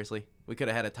 seriously, we could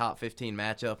have had a top 15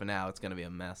 matchup, and now it's going to be a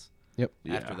mess Yep.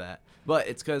 after that. But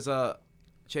it's because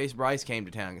Chase Bryce came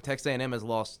to town. Texas A&M has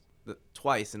lost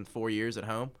twice in 4 years at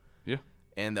home. Yeah.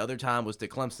 And the other time was to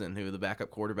Clemson, who the backup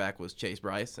quarterback was Chase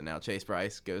Bryce, and now Chase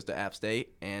Bryce goes to App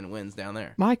State and wins down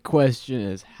there. My question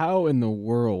is, how in the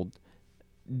world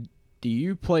do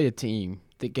you play a team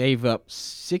that gave up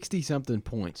 60-something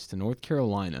points to North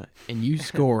Carolina and you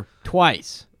score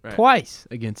twice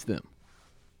against them?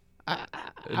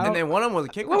 And they won them with a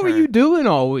kick What were return. you doing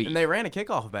all week? And they ran a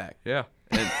kickoff back. Yeah.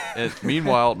 And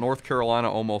meanwhile, North Carolina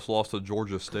almost lost to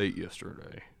Georgia State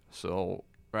yesterday. So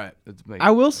Right.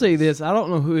 I will say this. I don't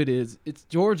know who it is. It's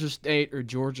Georgia State or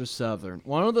Georgia Southern.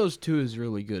 One of those two is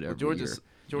really good every year.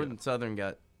 Jordan Southern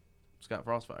got Scott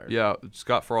Frost fired. Yeah,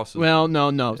 Scott Frost. Well,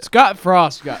 no. Scott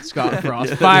Frost got Scott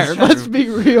Frost fired. Let's be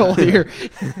real here.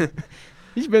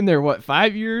 He's been there,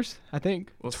 5 years, I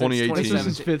think? Well, 2018. since This is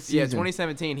his fifth Yeah, season.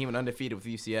 2017, he went undefeated with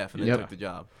UCF and then Yep. took the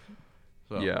job.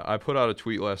 So. Yeah, I put out a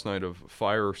tweet last night of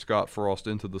fire Scott Frost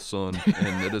into the sun,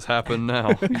 and it has happened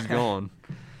now. He's gone.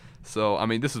 So, I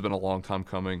mean, this has been a long time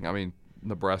coming. I mean,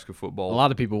 Nebraska football. A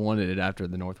lot of people wanted it after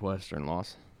the Northwestern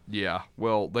loss. Yeah.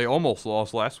 Well, they almost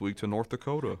lost last week to North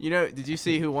Dakota. You know, did you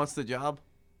see who wants the job?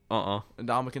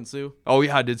 Ndamukong Suh. Oh,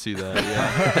 yeah, I did see that.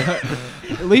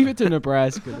 Yeah. Leave it to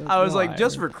Nebraska. That's I was like, why.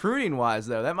 just recruiting wise,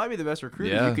 though, that might be the best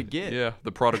recruiter yeah. you could get. Yeah,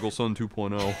 the prodigal son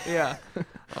 2.0. Yeah.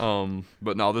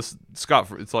 But no, this Scott.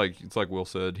 It's like Will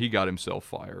said. He got himself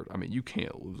fired. I mean, you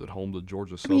can't lose at home to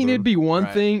Georgia I Southern. mean, it'd be one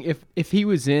Right. thing if he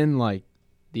was in, like,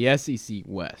 the SEC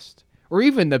West. Or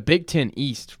even the Big Ten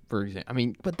East, for example. I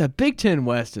mean, but the Big Ten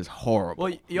West is horrible.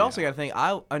 Well, you also got to think.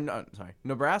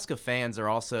 Nebraska fans are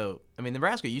also. I mean,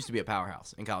 Nebraska used to be a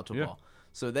powerhouse in college football,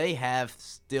 so they have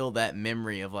still that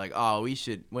memory of like, oh, we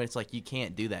should. When it's like you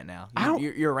can't do that now.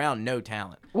 You're around no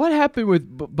talent. What happened with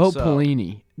Bo So-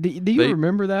 Pelini? Do you They-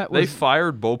 remember that? They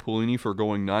fired Bo Pelini for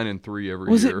going 9-3 every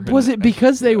Was year. it was and- it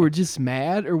because they were just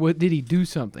mad, or what? Did he do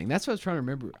something? That's what I was trying to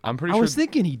remember. I'm pretty I was sure-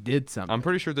 thinking he did something. I'm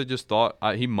pretty sure they just thought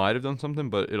he might have done something,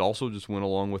 but it also just went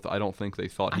along with I don't think they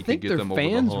thought I he could think get their them over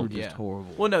fans the were hump. just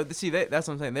horrible. Well, no, see, that's what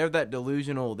I'm saying. They're that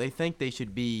delusional. They think they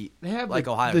should be They have like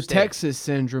the, Ohio the State. Texas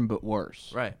syndrome, but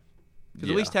worse. Right. Because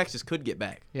Yeah. at least Texas could get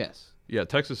back. Yes. Yeah,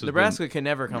 Texas has Nebraska can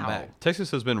never come No. back.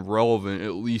 Texas has been relevant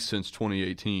at least since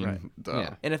 2018. Right.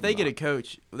 Yeah. And if they get a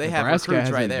coach, they have Nebraska recruits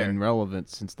hasn't right there. been relevant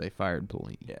since they fired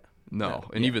Pelini. Yeah. No, No,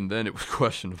 and yeah. even then it was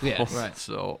questionable. Yes. Right.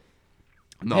 So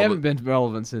They haven't been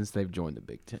relevant since they've joined the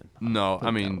Big Ten. No, Put I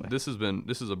it mean that way.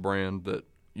 this is a brand that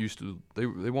used to they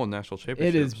won national It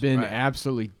championships. has been Right.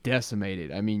 absolutely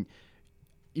decimated. I mean,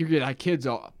 you get like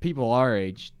people our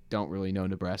age don't really know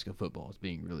Nebraska football as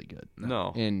being really good.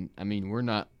 No. And I mean, we're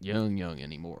not young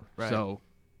anymore. Right. So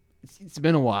it's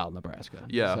been a while, Nebraska.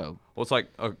 Yeah. So Well, it's like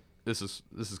this is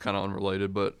kind of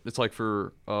unrelated, but it's like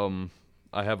for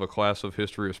I have a class of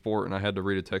history of sport, and I had to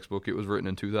read a textbook. It was written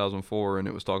in 2004, and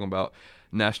it was talking about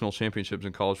national championships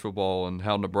in college football and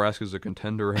how Nebraska's a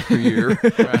contender every year.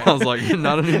 I was like,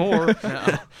 not anymore.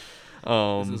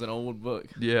 This is an old book.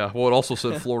 Yeah. Well, it also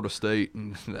said Florida State,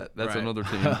 and that's Right. another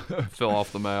team that fell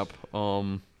off the map.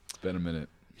 It's been a minute.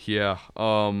 Yeah.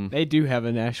 they do have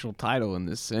a national title in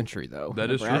this century, though. That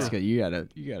is true. Nebraska, you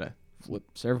gotta flip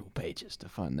several pages to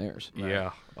find theirs.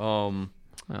 Yeah. Well,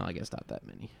 I guess not that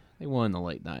many. They won in the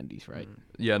late 90s, right?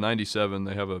 Yeah, 97.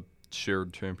 They have a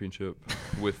shared championship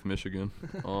with Michigan.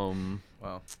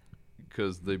 Wow.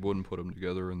 Because they wouldn't put them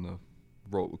together in the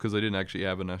because they didn't actually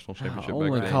have a national championship back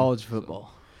Only then. college So,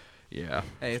 football. yeah.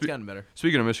 Hey, it's gotten better.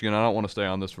 Speaking of Michigan, I don't want to stay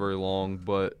on this very long,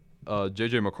 but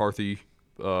J.J. McCarthy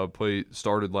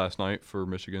started last night for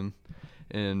Michigan,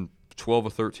 and 12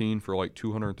 of 13 for like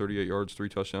 238 yards, 3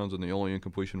 touchdowns, and the only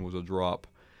incompletion was a drop.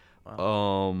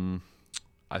 Wow.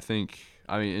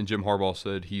 And Jim Harbaugh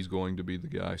said he's going to be the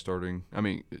guy starting.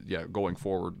 Going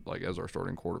forward, like as our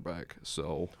starting quarterback.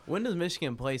 So When does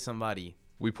Michigan play somebody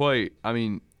we play.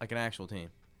 like an actual team?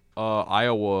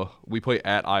 Iowa. We play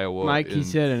at Iowa. Mikey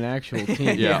said an actual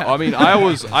team. Yeah,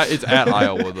 Iowa's. It's at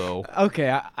Iowa though. Okay,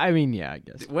 I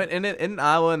guess. In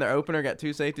Iowa in their opener got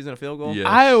 2 safeties and a field goal. Yes.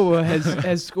 Iowa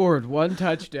has scored 1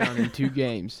 touchdown in 2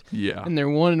 games. Yeah. And they're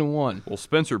 1-1. Well,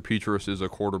 Spencer Petras is a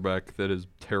quarterback that is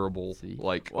terrible. See.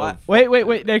 Like, What?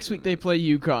 Wait. Next week they play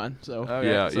UConn. So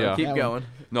Okay, Yeah, so yeah. keep That going.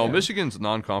 no, Yeah. Michigan's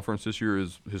non-conference this year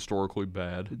is historically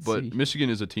bad, Let's but see. Michigan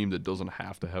is a team that doesn't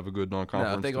have to have a good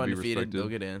non-conference No, if they go to be undefeated, respected. they'll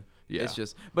get in. Yeah. It's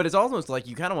just, but it's almost like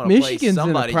you kind of want to play Michigan's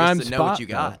somebody in a prime just to know spot. what you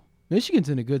got. though. Michigan's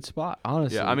in a good spot,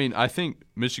 honestly. Yeah, I think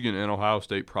Michigan and Ohio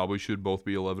State probably should both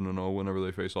be 11-0 whenever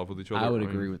they face off with each other. I would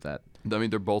agree with that.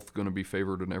 They're both going to be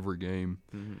favored in every game,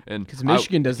 and Because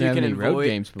Michigan doesn't You have can any road avoid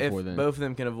games before if then. both of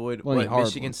them can avoid Well, any hard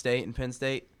Michigan ones. State and Penn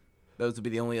State. Those would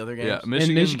be the only other games. yeah,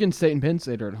 And Michigan State and Penn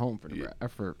State are at home for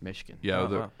Michigan. Yeah,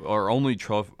 Uh-huh. our only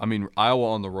tough.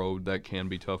 Iowa on the road that can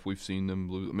be tough. We've seen them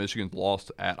lose. Michigan's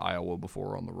lost at Iowa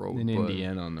before on the road. And but,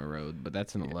 Indiana on the road, but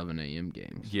that's an 11 a.m.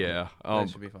 game. so- Yeah, That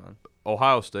should be fun.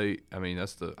 Ohio State. We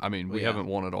yeah. haven't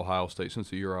won at Ohio State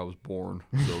since the year I was born.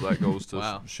 So that goes to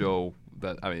Wow. show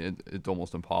that it's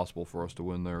almost impossible for us to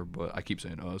win there. But I keep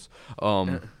saying us.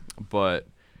 But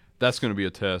that's going to be a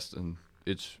test, and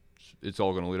it's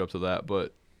all going to lead up to that.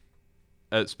 But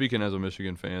speaking as a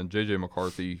Michigan fan, J.J.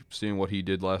 McCarthy, seeing what he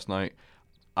did last night,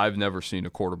 I've never seen a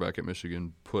quarterback at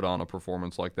Michigan put on a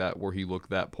performance like that where he looked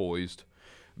that poised,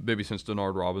 maybe since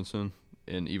Denard Robinson,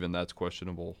 and even that's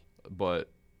questionable. But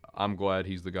I'm glad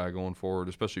he's the guy going forward,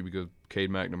 especially because Cade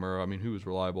McNamara, who was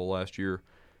reliable last year,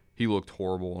 he looked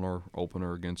horrible in our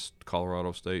opener against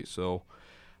Colorado State. So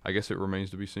I guess it remains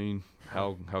to be seen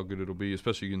how good it'll be,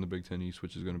 especially in the Big Ten East,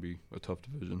 which is going to be a tough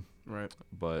division. Right.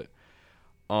 But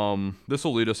this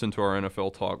will lead us into our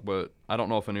NFL talk, but I don't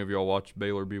know if any of y'all watched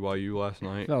Baylor BYU last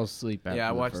night. Fell asleep after Yeah,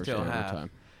 I the watched first till half. overtime.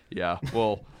 Yeah,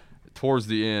 well, towards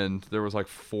the end, there was like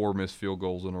 4 missed field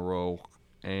goals in a row,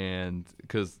 and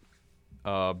because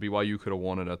BYU could have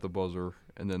won it at the buzzer,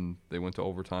 and then they went to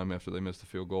overtime after they missed the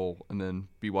field goal, and then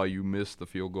BYU missed the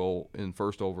field goal in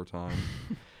first overtime.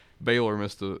 Baylor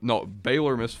missed a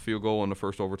field goal in the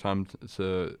first overtime,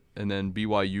 and then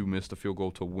BYU missed a field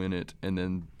goal to win it, and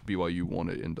then BYU won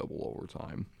it in double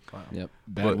overtime. Wow. Yep.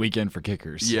 Bad weekend for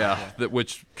kickers. Yeah,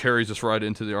 which carries us right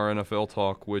into our NFL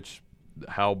talk.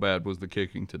 How bad was the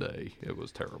kicking today? It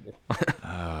was terrible.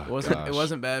 Oh, It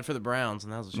wasn't bad for the Browns,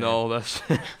 and that was a shame. No, that's.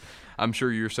 I'm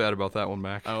sure you're sad about that one,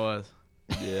 Mac. I was.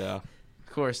 Yeah.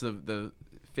 Of course, the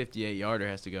 58-yarder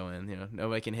has to go in.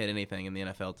 Nobody can hit anything in the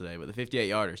NFL today, but the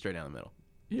 58-yarder straight down the middle.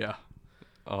 Yeah.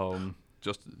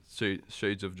 Just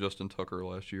shades of Justin Tucker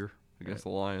last year against the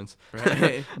Lions.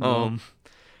 Right.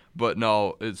 But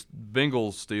no, it's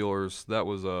Bengals Steelers. That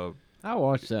was I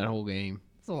watched that whole game.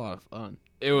 It's a lot of fun.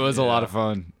 It was a lot of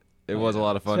fun. It was a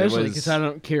lot of fun. Especially it because was, I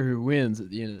don't care who wins at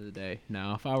the end of the day.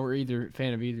 Now, if I were either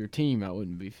fan of either team, I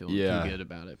wouldn't be feeling Yeah. too good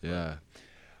about it. Yeah.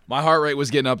 My heart rate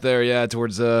was getting up there,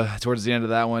 towards the end of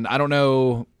that one. I don't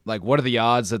know, what are the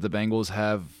odds that the Bengals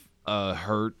have a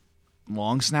hurt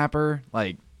long snapper?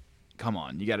 Come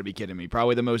on, you got to be kidding me.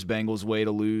 Probably the most Bengals way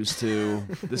to lose to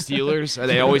the Steelers.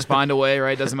 They always find a way,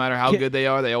 right? Doesn't matter how good they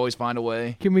are, they always find a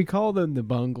way. Can we call them the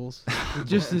Bungles?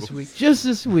 Just this week. Just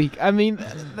this week.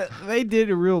 They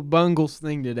did a real Bungles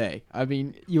thing today.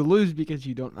 You lose because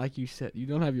you don't, like you said, you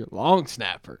don't have your long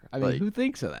snapper. Who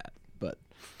thinks of that? But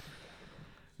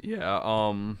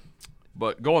yeah.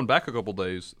 But going back a couple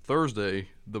days, Thursday,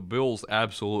 the Bills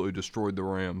absolutely destroyed the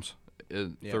Rams.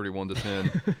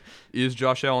 31-10. Is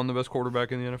Josh Allen the best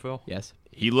quarterback in the NFL? yes.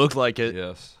 He looked like it.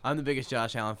 Yes. I'm the biggest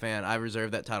Josh Allen fan. I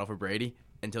reserve that title for Brady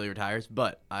until he retires,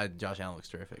 but Josh Allen looks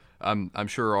terrific. I'm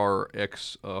sure our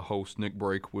ex-host Nick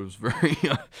Brake was very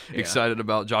excited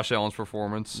about Josh Allen's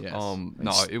performance. Yes.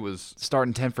 No, it was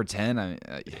Starting 10 for 10.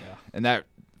 And that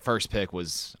first pick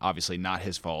was obviously not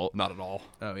his fault. not at all.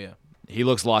 Oh, yeah. He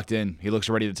looks locked in. He looks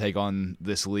ready to take on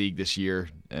this league this year,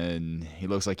 and he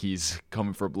looks like he's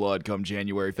coming for blood come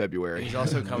January, February. He's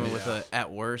also coming with a, at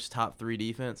worst, top 3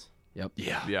 defense. Yep.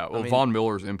 Yeah. Yeah. Well, mean- Von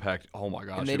Miller's impact. Oh my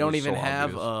gosh. And they it don't was even so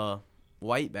have obvious.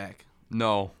 White back.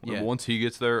 No, Yeah. once he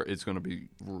gets there, it's going to be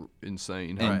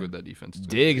insane how Right. good that defense is.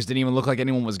 Diggs didn't even look like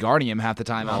anyone was guarding him half the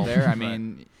time out there. I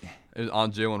mean,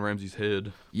 On Jalen Ramsey's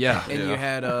head. yeah. And Yeah. you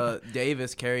had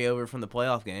Davis carry over from the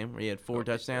playoff game where he had 4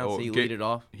 touchdowns. He lead it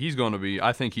off. He's going to be.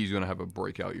 I think he's going to have a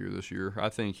breakout year this year. I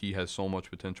think he has so much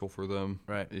potential for them.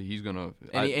 Right. He's going to.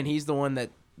 And he's the one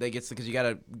that gets because you got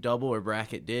to double or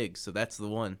bracket Diggs, so that's the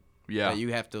one Yeah. that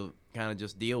you have to kind of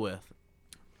just deal with.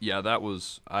 Yeah, that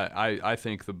was. I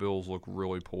think the Bills look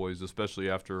really poised, especially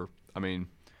after. I mean,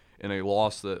 in a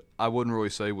loss that I wouldn't really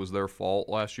say was their fault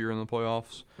last year in the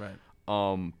playoffs. Right.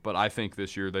 But I think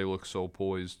this year they look so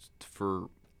poised for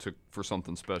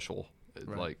something special,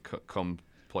 like come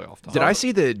playoff time. Did I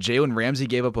see that Jalen Ramsey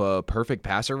gave up a perfect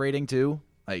passer rating too?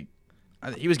 Like,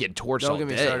 he was getting torched Don't all get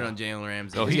me day. started on Jalen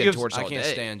Ramsey. No, He's he getting gives- torched I all can't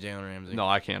day. stand Jalen Ramsey. No,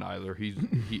 I can't either.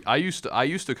 I used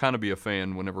to kind of be a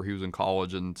fan whenever he was in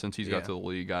college, and since he's Yeah. got to the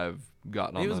league, I've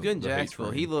gotten on He was good in the hate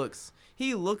Jacksonville. train.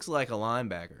 He looks like a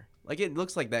linebacker. Like it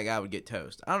looks like that guy would get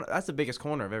toast. That's the biggest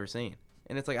corner I've ever seen,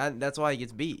 and it's like that's why he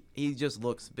gets beat. He just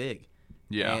looks big.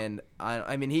 Yeah. And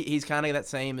I mean he's kind of that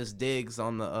same as Diggs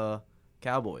on the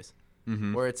Cowboys,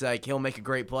 where it's like he'll make a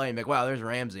great play and be like, wow, there's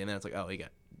Ramsey, and then it's like, oh, he got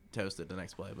toasted the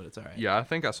next play, but it's all right. Yeah, I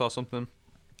think I saw something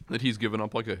that he's given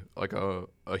up like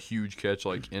a huge catch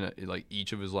like in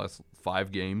each of his last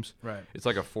 5 games. Right. It's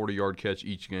like a 40-yard catch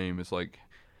each game. It's like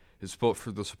it's for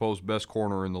the supposed best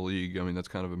corner in the league. I mean, that's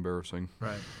kind of embarrassing.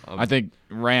 Right. I think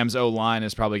Rams O-line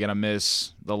is probably going to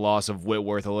miss the loss of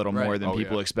Whitworth a little Right. more than Oh,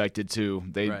 people yeah. expected to.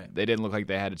 They Right. didn't look like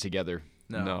they had it together.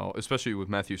 No, especially with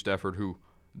Matthew Stafford, who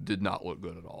did not look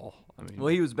good at all. I mean, Well,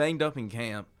 he was banged up in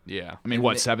camp. yeah. I mean, And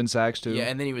what, they- 7 sacks too? Yeah,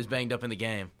 and then he was banged up in the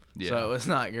game. Yeah. So it's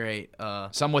not great.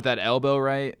 Some with that elbow,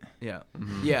 right? Yeah.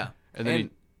 Yeah. And then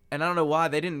and I don't know why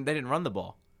they didn't run the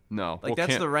ball. No. Like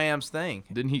that's the Rams thing.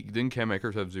 Didn't Cam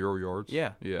Akers have 0 yards?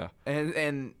 Yeah. Yeah.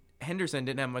 And Henderson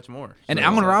didn't have much more. And So-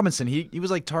 Allen Robinson, he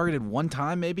was like targeted 1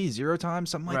 time, maybe 0 times,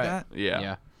 something like Right. that. Yeah.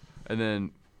 Yeah. And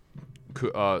then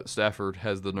Stafford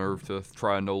has the nerve to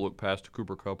try a no-look pass to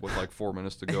Cooper Kupp with like 4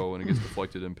 minutes to go, and it gets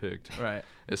deflected and picked. Right.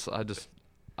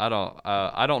 I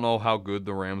don't know how good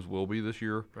the Rams will be this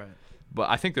year, Right. but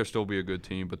I think they'll still be a good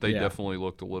team. But they Yeah. definitely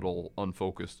looked a little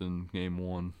unfocused in game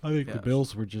 1. I think Yeah. the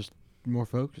Bills were just more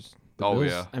focused. The Oh,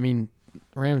 Bills, yeah. I mean,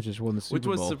 Rams just won the Super Which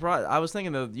was Bowl. surprised. I was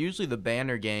thinking usually the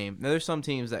banner game. Now there's some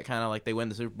teams that kind of like they win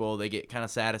the Super Bowl, they get kind of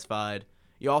satisfied.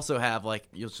 You also have like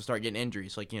you'll just start getting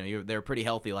injuries. Like they were pretty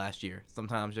healthy last year.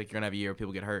 Sometimes like you're gonna have a year where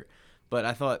people get hurt. But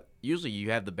I thought usually you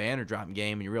have the banner dropping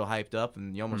game and you're real hyped up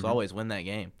and you almost always win that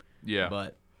game. Yeah.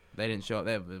 But they didn't show up.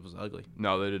 It was ugly.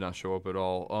 No, they did not show up at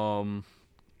all.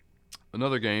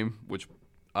 Another game, which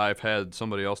I've had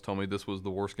somebody else tell me this was the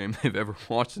worst game they've ever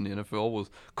watched in the NFL, was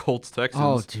Colts-Texans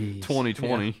Oh, jeez.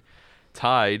 2020.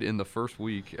 Tied in the first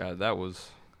week. That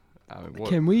was I mean, what?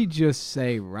 Can we just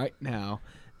say right now,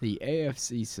 the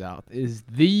AFC South is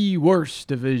the worst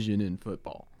division in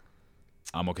football.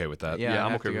 I'm okay with that. Yeah, I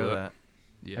I'm have to okay go with with that.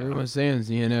 Yeah. Everyone's saying it's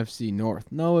the NFC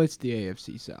North. No, it's the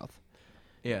AFC South.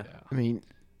 Yeah. I mean,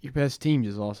 your best team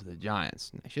just lost to the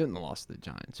Giants. They shouldn't have lost to the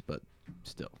Giants, but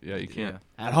still. Yeah, you can't.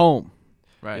 At home.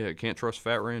 Right. Yeah, can't trust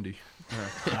Fat Randy.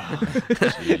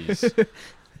 Jeez.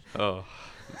 Oh,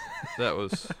 that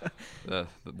was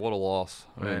what a loss.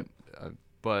 I mean,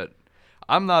 but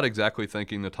I'm not exactly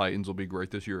thinking the Titans will be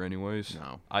great this year, anyways.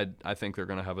 No. I think they're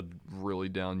going to have a really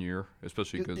down year,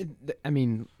 especially because I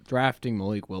mean, drafting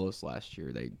Malik Willis last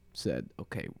year, they said,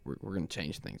 okay, we're going to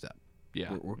change things up.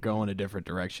 yeah, We're going a different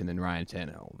direction than Ryan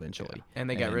Tannehill eventually. And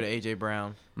they got rid of AJ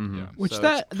Brown. Which So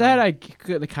that it's I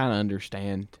could kind of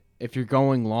understand if you're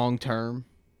going long term.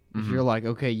 If you're like,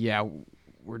 okay, yeah,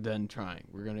 we're done trying.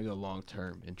 We're gonna go long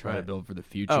term and try to Right. build for the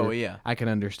future. Oh, yeah. I can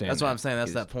understand. That's what that. I'm saying.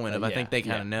 That's that point of I think they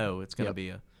kind of know it's going to Yep. be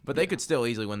a. But they could still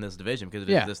easily win this division because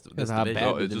Yeah, it's this because how division.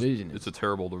 bad Oh, the it's division it's is. a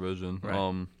terrible division.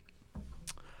 Right.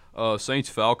 Saints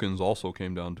Falcons also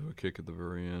came down to a kick at the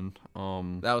very end.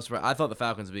 That was. I thought the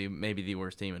Falcons would be maybe the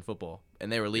worst team in football, and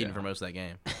they were leading Yeah. for most of that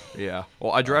game. Yeah.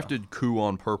 Well, I drafted Koo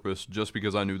on purpose just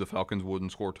because I knew the Falcons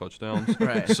wouldn't score touchdowns.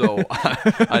 Right. So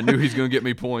I knew he's going to get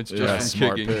me points just Yeah, from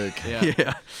smart kicking. pick.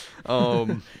 Yeah.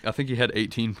 Yeah. I think he had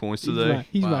 18 points He's, today. my,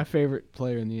 he's Wow. my favorite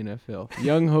player in the NFL.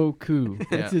 Young Ho Koo.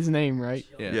 That's Yeah. his name, right?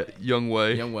 Yeah. Young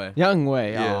Wei. Young way. Young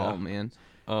Way. Yeah. Oh man.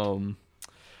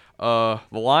 The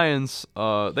Lions,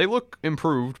 they look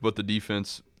improved, but the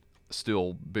defense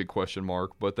still big question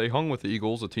mark. But they hung with the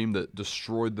Eagles, a team that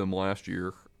destroyed them last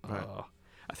year.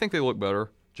 I think they look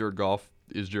better. Jared Goff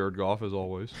is Jared Goff as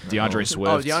always. DeAndre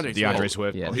Swift. DeAndre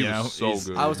Swift. Yeah. Oh, he You know, was so he's-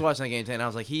 good. I was watching that game today, and I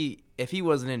was like, if he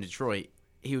wasn't in Detroit,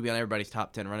 he would be on everybody's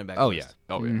top 10 running back. Oh, list.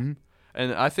 yeah. Oh yeah,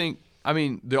 and I think I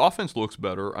mean, the offense looks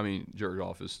better. I mean, Jared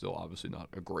Goff is still obviously not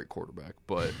a great quarterback,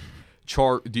 but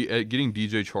getting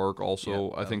DJ Chark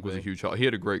also, I think, was a huge help. He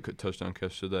had a great touchdown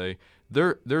catch today.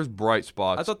 There's bright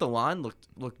spots. I thought the line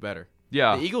looked better.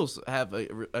 Yeah. The Eagles have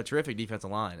a terrific defensive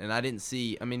line, and I didn't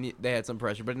see. I mean, they had some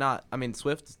pressure, but not. I mean,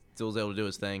 Swift still was able to do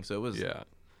his thing, so it was. Yeah.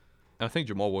 And I think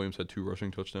Jamal Williams had 2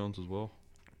 rushing touchdowns as well.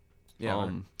 Yeah.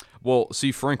 Well,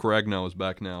 see, Frank Ragnow is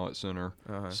back now at center,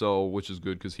 so which is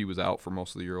good because he was out for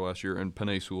most of the year last year. And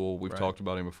Penei Sewell, we've talked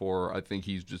about him before. I think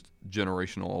he's just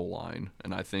generational O-line,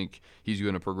 and I think he's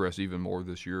going to progress even more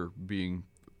this year, being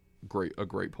a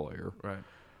great player. Right.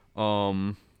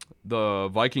 The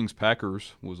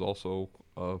Vikings-Packers was also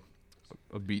a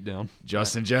beatdown.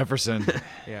 Justin Jefferson.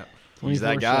 Yeah. He's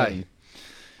that guy. 24/7.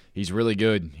 He's really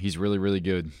good. He's really, really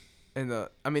good. And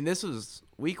I mean, this was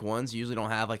week ones. Usually don't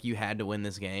have like you had to win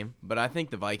this game, but I think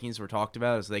the Vikings were talked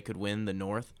about as they could win the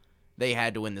North. They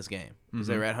had to win this game because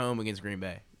they were at home against Green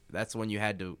Bay. That's when you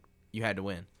had to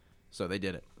win. So they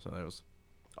did it. So that was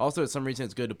also, for some reason,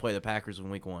 it's good to play the Packers in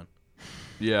week 1.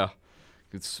 Yeah.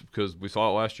 It's because we saw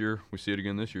it last year. We see it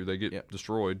again this year. They get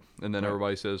destroyed, and then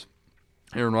everybody says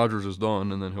Aaron Rodgers is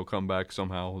done, and then he'll come back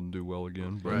somehow and do well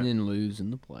again. But And then lose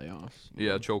in the playoffs.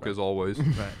 yeah, choke as always.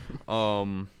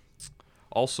 Right.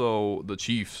 Also, the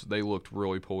Chiefs, they looked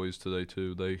really poised today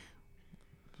too. They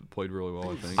played really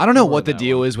well, I think. I don't know More what the that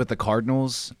deal one. is with the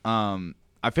Cardinals.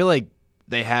 I feel like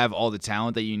they have all the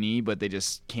talent that you need, but they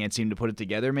just can't seem to put it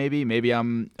together. Maybe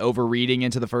I'm overreading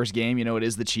into the first game. You know, it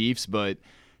is the Chiefs, but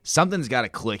something's got to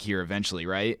click here eventually,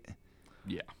 right?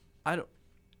 Yeah. I don't.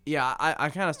 Yeah, I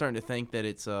kind of starting to think that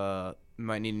it's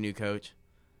might need a new coach.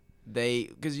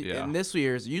 Because in this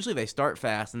year's usually they start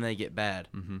fast and they get bad.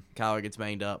 Kyler gets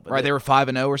banged up. But Right, they were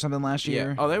 5-0 or something last year.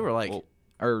 Yeah. Oh, they were like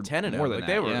or 10-0. more than Like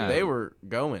that. they were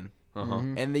going. Uh-huh.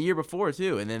 And the year before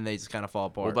too, and then they just kind of fall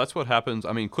apart. Well, that's what happens.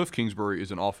 I mean, Cliff Kingsbury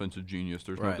is an offensive genius.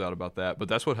 There's no Right. doubt about that. But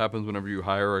that's what happens whenever you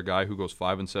hire a guy who goes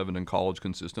 5-7 in college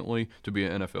consistently to be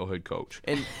an NFL head coach.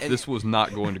 And this was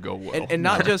not going to go well. and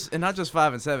not just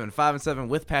 5-7, 5-7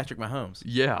 with Patrick Mahomes.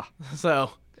 Yeah.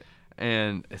 So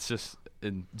And it's just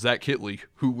and Zach Kitley,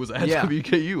 who was at Yeah.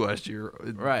 WKU last year,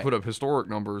 Right. put up historic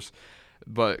numbers.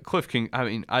 But Cliff King, I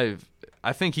mean, I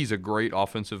think he's a great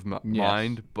offensive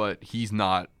mind, but he's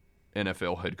not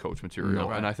NFL head coach material.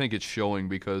 No. And I think it's showing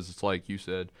because it's like you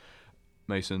said,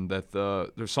 Mason, that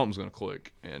there's something's going to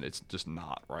click, and it's just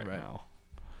not right now.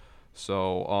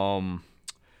 So,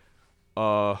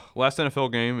 last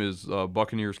NFL game is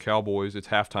Buccaneers Cowboys. It's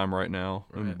halftime right now,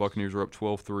 and the Buccaneers are up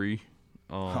 12-3.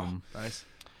 nice.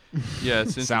 Yeah,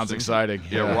 it's interesting. Sounds exciting.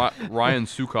 Yeah, Ryan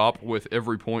Sukop with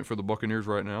every point for the Buccaneers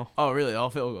right now. Oh, really? All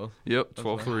field goals. Yep,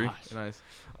 12-3. Nice.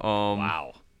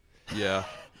 Wow. Yeah.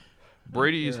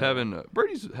 Brady's having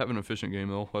an efficient game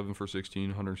though. 11 for 16,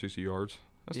 160 yards.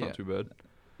 That's Yeah. not too bad.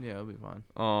 Yeah, it'll be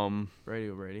fine. Brady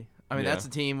will Brady. I mean, that's a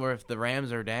team where if the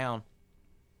Rams are down,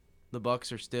 the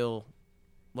Bucks are still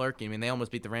lurking. I mean, they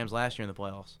almost beat the Rams last year in the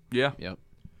playoffs. Yeah. Yep.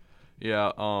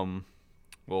 Yeah.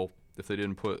 Well, if they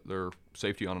didn't put their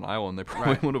safety on an island, they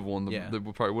probably would have won. Yeah. They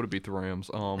probably would have beat the Rams.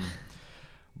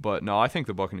 But no, I think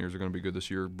the Buccaneers are going to be good this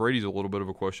year. Brady's a little bit of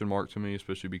a question mark to me,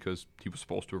 especially because he was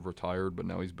supposed to have retired, but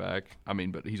now he's back. I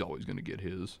mean, but he's always going to get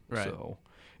his. Right. So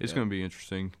it's going to be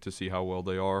interesting to see how well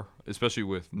they are, especially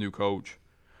with new coach.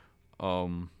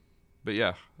 But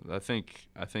yeah, I think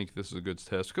this is a good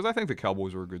test because I think the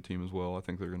Cowboys are a good team as well. I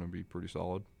think they're going to be pretty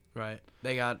solid. Right.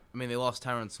 They lost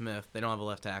Tyron Smith. They don't have a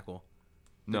left tackle.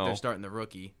 No. They're starting the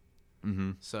rookie.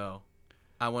 Mm-hmm. So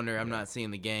I wonder. I'm not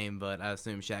seeing the game, but I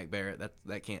assume Shaq Barrett.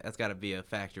 That's got to be a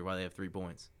factor why they have 3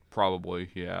 points. Probably,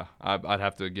 yeah. I'd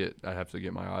have to get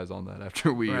my eyes on that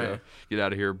after we get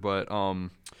out of here. But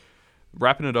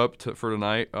wrapping it up for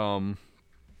tonight,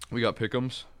 we got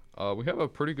pick'ems. We have a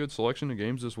pretty good selection of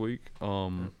games this week.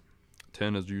 10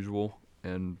 as usual,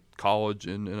 and college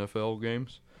and NFL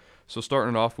games. So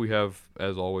starting off, we have,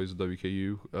 as always,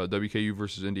 WKU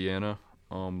versus Indiana.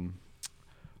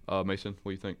 Mason,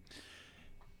 what do you think?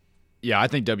 Yeah, I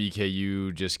think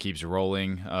WKU just keeps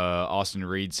rolling. Austin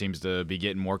Reed seems to be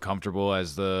getting more comfortable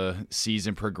as the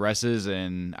season progresses,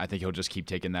 and I think he'll just keep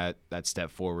taking that step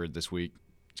forward this week.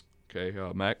 Okay,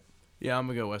 Mac. Yeah, I'm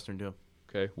gonna go Western too.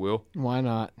 Okay, Will. Why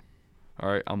not? All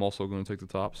right, I'm also going to take the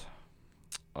Tops.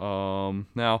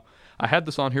 Now, I had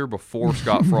this on here before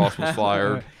Scott Frost was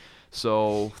fired,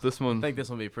 so this one. I think this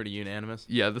will be pretty unanimous.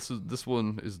 Yeah, this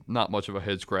one is not much of a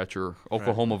head scratcher.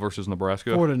 Oklahoma versus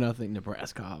Nebraska. 4-0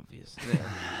 Nebraska, obvious.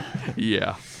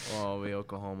 Yeah, Oh, we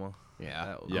Oklahoma. Yeah.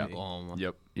 That would be- Oklahoma.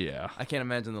 Yep. yeah. I can't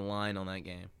imagine the line on that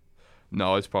game.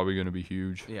 No, it's probably going to be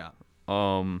huge. Yeah.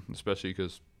 Especially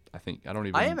because I don't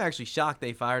even. I am actually shocked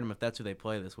they fired him if that's who they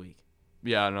play this week.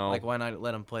 Yeah, I know. Like, why not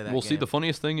let him play that Well, game? see, the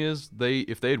funniest thing is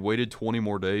if they had waited 20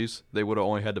 more days, they would have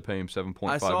only had to pay him I saw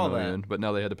 $7.5 million. that. But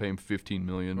now they had to pay him $15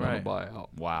 million on a Right. buyout.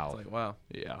 Wow. It's like, wow.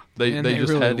 Yeah, they And just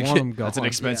really had to want get. him gone. That's an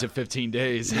expensive 15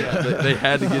 days. they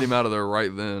had to get him out of there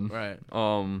right then. Right.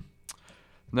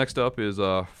 Next up is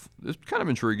it's kind of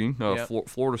intriguing. Yep.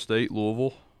 Florida State,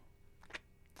 Louisville.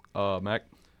 Mac.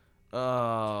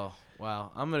 Oh,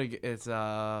 wow. It's,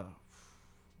 I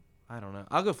don't know.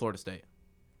 I'll go Florida State.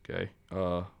 Okay.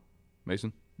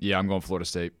 Mason. Yeah, I'm going Florida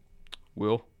State.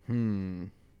 Will. You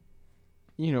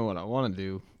know what I want to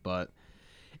do, but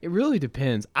it really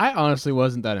depends. I honestly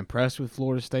wasn't that impressed with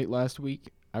Florida State last week.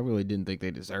 I really didn't think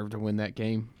they deserved to win that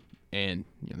game. And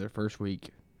their first week,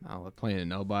 they're playing to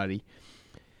nobody.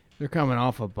 They're coming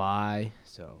off a bye,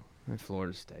 so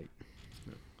Florida State.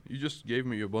 You just gave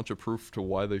me a bunch of proof to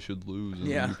why they should lose. And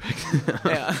Yeah. you picked-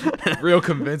 Yeah. Real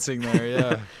convincing there,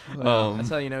 yeah. That's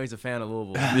how you know he's a fan of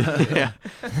Louisville. yeah.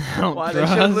 Why they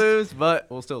should lose, but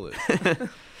we'll still lose.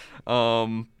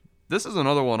 This is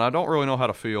another one. I don't really know how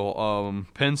to feel.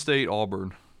 Penn State,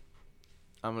 Auburn.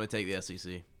 I'm going to take the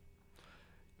SEC.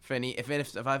 If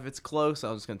it's close,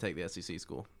 I'm just going to take the SEC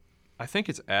school. I think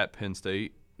it's at Penn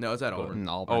State. No, it's at but- Auburn.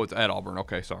 Oh, it's at Auburn.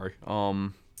 Okay, sorry.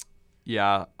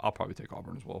 Yeah, I'll probably take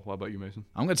Auburn as well. What about you, Mason?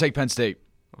 I'm going to take Penn State.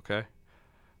 Okay.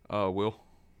 Will.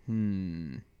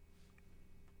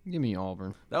 Give me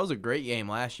Auburn. That was a great game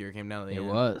last year. It came down to the It end.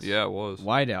 was. Yeah, it was.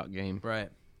 Whiteout game. Right.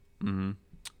 Mm-hmm.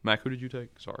 Mac, who did you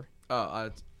take? Sorry.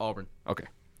 It's Auburn. Okay.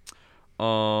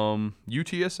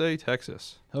 UTSA,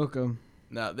 Texas. Hook 'em.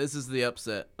 No, this is the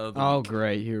upset of the Oh, week.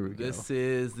 great. Here we go. This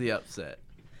is the upset.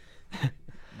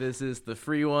 This is the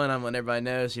free one. I'm letting everybody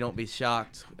know so you don't be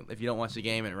shocked if you don't watch the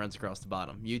game and it runs across the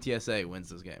bottom. UTSA wins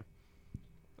this game.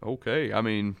 Okay. I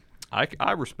mean,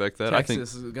 I respect that. I think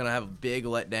Texas is going to have a big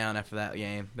letdown after that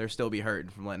game. They'll still be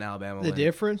hurting from letting Alabama The win.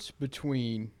 difference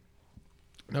between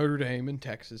Notre Dame and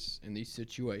Texas in these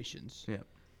situations. Yeah.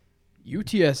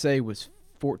 UTSA was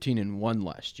 14-1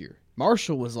 last year.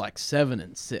 Marshall was like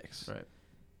 7-6. Right.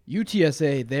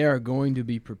 UTSA, they are going to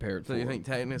be prepared So for you them. think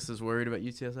Texas is worried about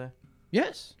UTSA?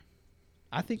 Yes.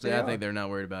 I think So they I are. think they're not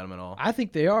worried about them at all. I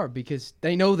think they are because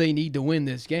they know they need to win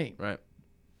this game. Right.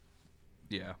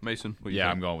 Yeah, Mason. What do you Yeah,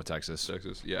 think? I'm going with Texas.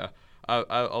 Texas. Yeah,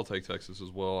 I'll take Texas as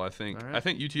well. I think All right. I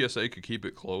think UTSA could keep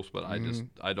it close, but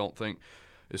I don't think,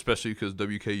 especially because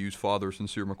WKU's father,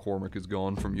 Sincere McCormick, is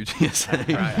gone from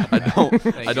UTSA.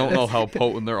 Right. I don't know how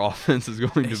potent their offense is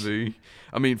going to be.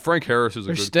 I mean, Frank Harris is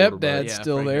a Their good stepdad's quarterback. Yeah,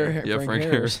 still Frank there. Harris. Yeah, Frank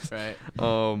Harris.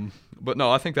 Right. But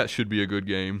no, I think that should be a good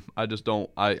game. I just don't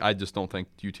think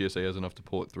UTSA has enough to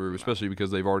pull it through, especially because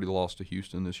they've already lost to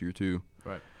Houston this year too.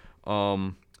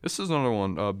 Right. This is another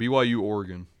one. BYU,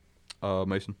 Oregon.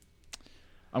 Mason.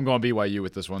 I'm going BYU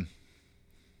with this one.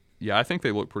 Yeah, I think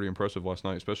they looked pretty impressive last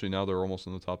night, especially now they're almost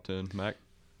in the top 10. Mac.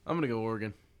 I'm going to go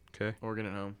Oregon. Okay. Oregon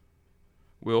at home.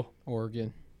 Will.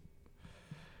 Oregon.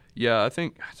 Yeah,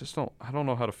 I don't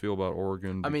know how to feel about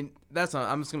Oregon. I mean,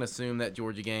 I'm just going to assume that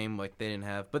Georgia game, like, they didn't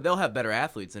have. But they'll have better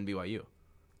athletes than BYU.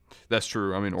 That's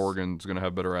true. I mean, Oregon's going to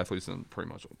have better athletes than pretty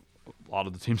much a lot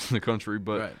of the teams in the country,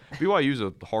 but Right. BYU's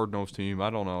a hard-nosed team. I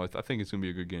don't know. I think it's going to be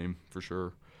a good game for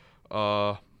sure.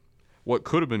 What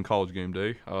could have been college game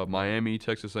day? Miami,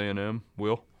 Texas A&M.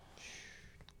 Will?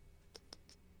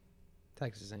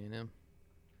 Texas A&M.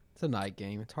 It's a night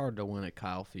game. It's hard to win at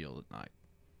Kyle Field at night.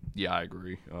 Yeah, I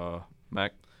agree.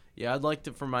 Mac? Yeah, I'd like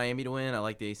for Miami to win. I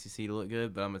like the ACC to look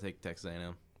good, but I'm going to take Texas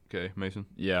A&M. Okay, Mason?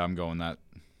 Yeah, I'm going that.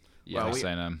 Yeah, Well, Texas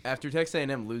A&M. After Texas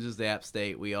A&M loses to App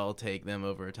State, we all take them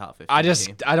over a top 15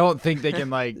 team. I don't think they can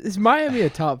like. Is Miami a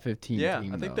top 15 Yeah,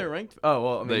 team? I think though? they're ranked. Oh,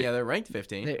 well, I mean, They- they're ranked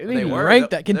 15. They were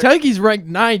ranked that. Kentucky's ranked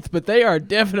 9th, but they are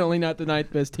definitely not the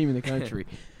 9th best team in the country.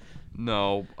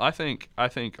 No, I think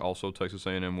also Texas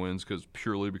A&M wins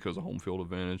purely because of home field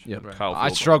advantage. Yep. Right. Kyle I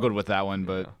Field- struggled with that one,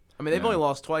 but I mean, they've Yeah. only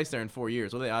lost twice there in 4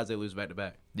 years. What are the odds they lose back to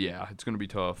back? Yeah, it's going to be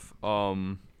tough.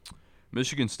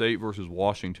 Michigan State versus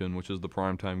Washington, which is the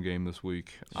primetime game this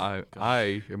week.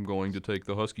 I am going to take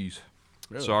the Huskies.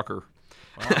 Really? Soccer.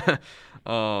 I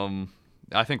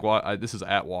think this is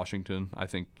at Washington. I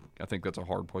think that's a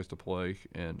hard place to play,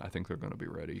 and I think they're going to be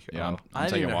ready. yeah, I'm I haven't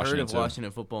taking even Washington heard of too.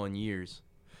 Washington football in years.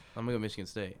 I'm going to go Michigan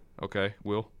State. Okay,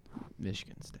 Will.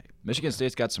 Michigan State. Michigan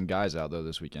State's got some guys out though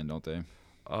this weekend, don't they?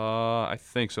 I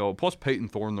think so. Plus, Peyton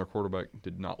Thorne, their quarterback,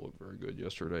 did not look very good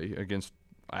yesterday against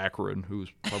Akron, who's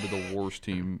probably the worst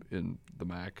team in the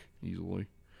MAC easily.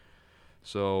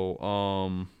 So,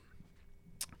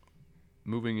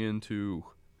 moving into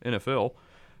NFL,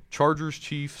 Chargers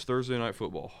Chiefs Thursday Night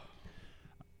Football.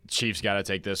 Chiefs got to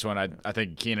take this one. I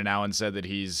think Keenan Allen said that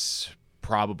he's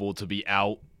probable to be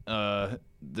out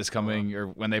this coming or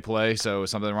when they play. So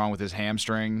something wrong with his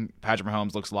hamstring. Patrick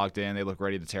Mahomes looks locked in. They look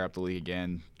ready to tear up the league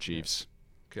again. Chiefs.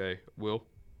 Okay, Will.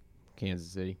 Kansas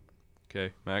City.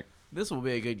 Okay, Mac. This will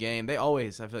be a good game. They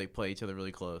always, I feel like, play each other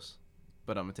really close.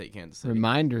 But I'm going to take Kansas City.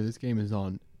 Reminder: this game is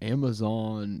on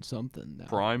Amazon something now.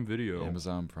 Prime Video.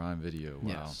 Amazon Prime Video. Wow.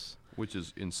 Yes. Which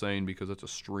is insane because it's a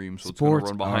stream, so Sports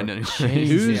it's going to run behind are anyway.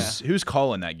 changing. Who's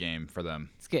calling that game for them?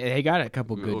 They got a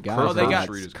couple Well, good guys. Kirk Oh, they got-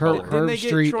 Herbstreit is Kirk calling. Didn't they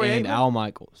get Herbstreit Troy and Aikman? Al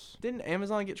Michaels. Didn't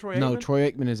Amazon get Troy Aikman? No, Troy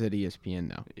Aikman is at ESPN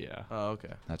now. Yeah. Oh,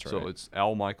 okay. That's right. So it's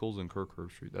Al Michaels and Kirk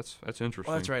Herbstreit. That's interesting.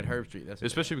 Well, that's right, Herbstreit. That's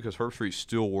Especially because Herbstreit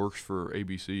still works for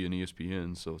ABC and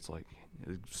ESPN, so it's like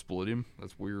split him.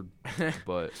 That's weird.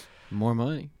 But More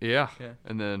money. yeah. Yeah.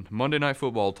 And then Monday Night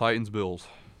Football, Titans Bills.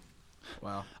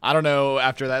 Wow. I don't know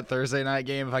after that Thursday night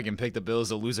game if I can pick the Bills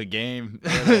to lose a game.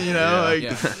 You know,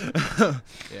 Yeah.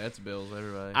 Yeah, it's Bills,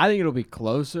 everybody. I think it'll be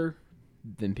closer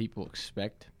than people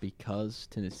expect because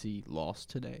Tennessee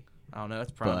lost today. I don't know.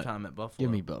 It's prime But time at Buffalo.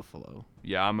 Give me Buffalo.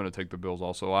 Yeah, I'm going to take the Bills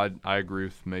also. I agree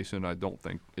with Mason. I don't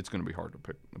think it's going to be hard to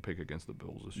pick against the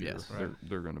Bills this year. Yes.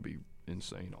 They're going to be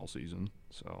insane all season.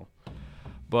 So,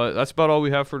 but that's about all we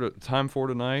have for the time for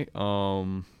tonight.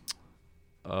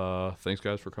 Thanks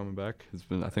guys for coming back.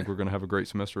 I think we're going to have a great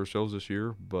semester of shows this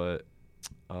year, but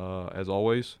as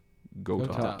always, go Go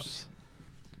Tops. Tops.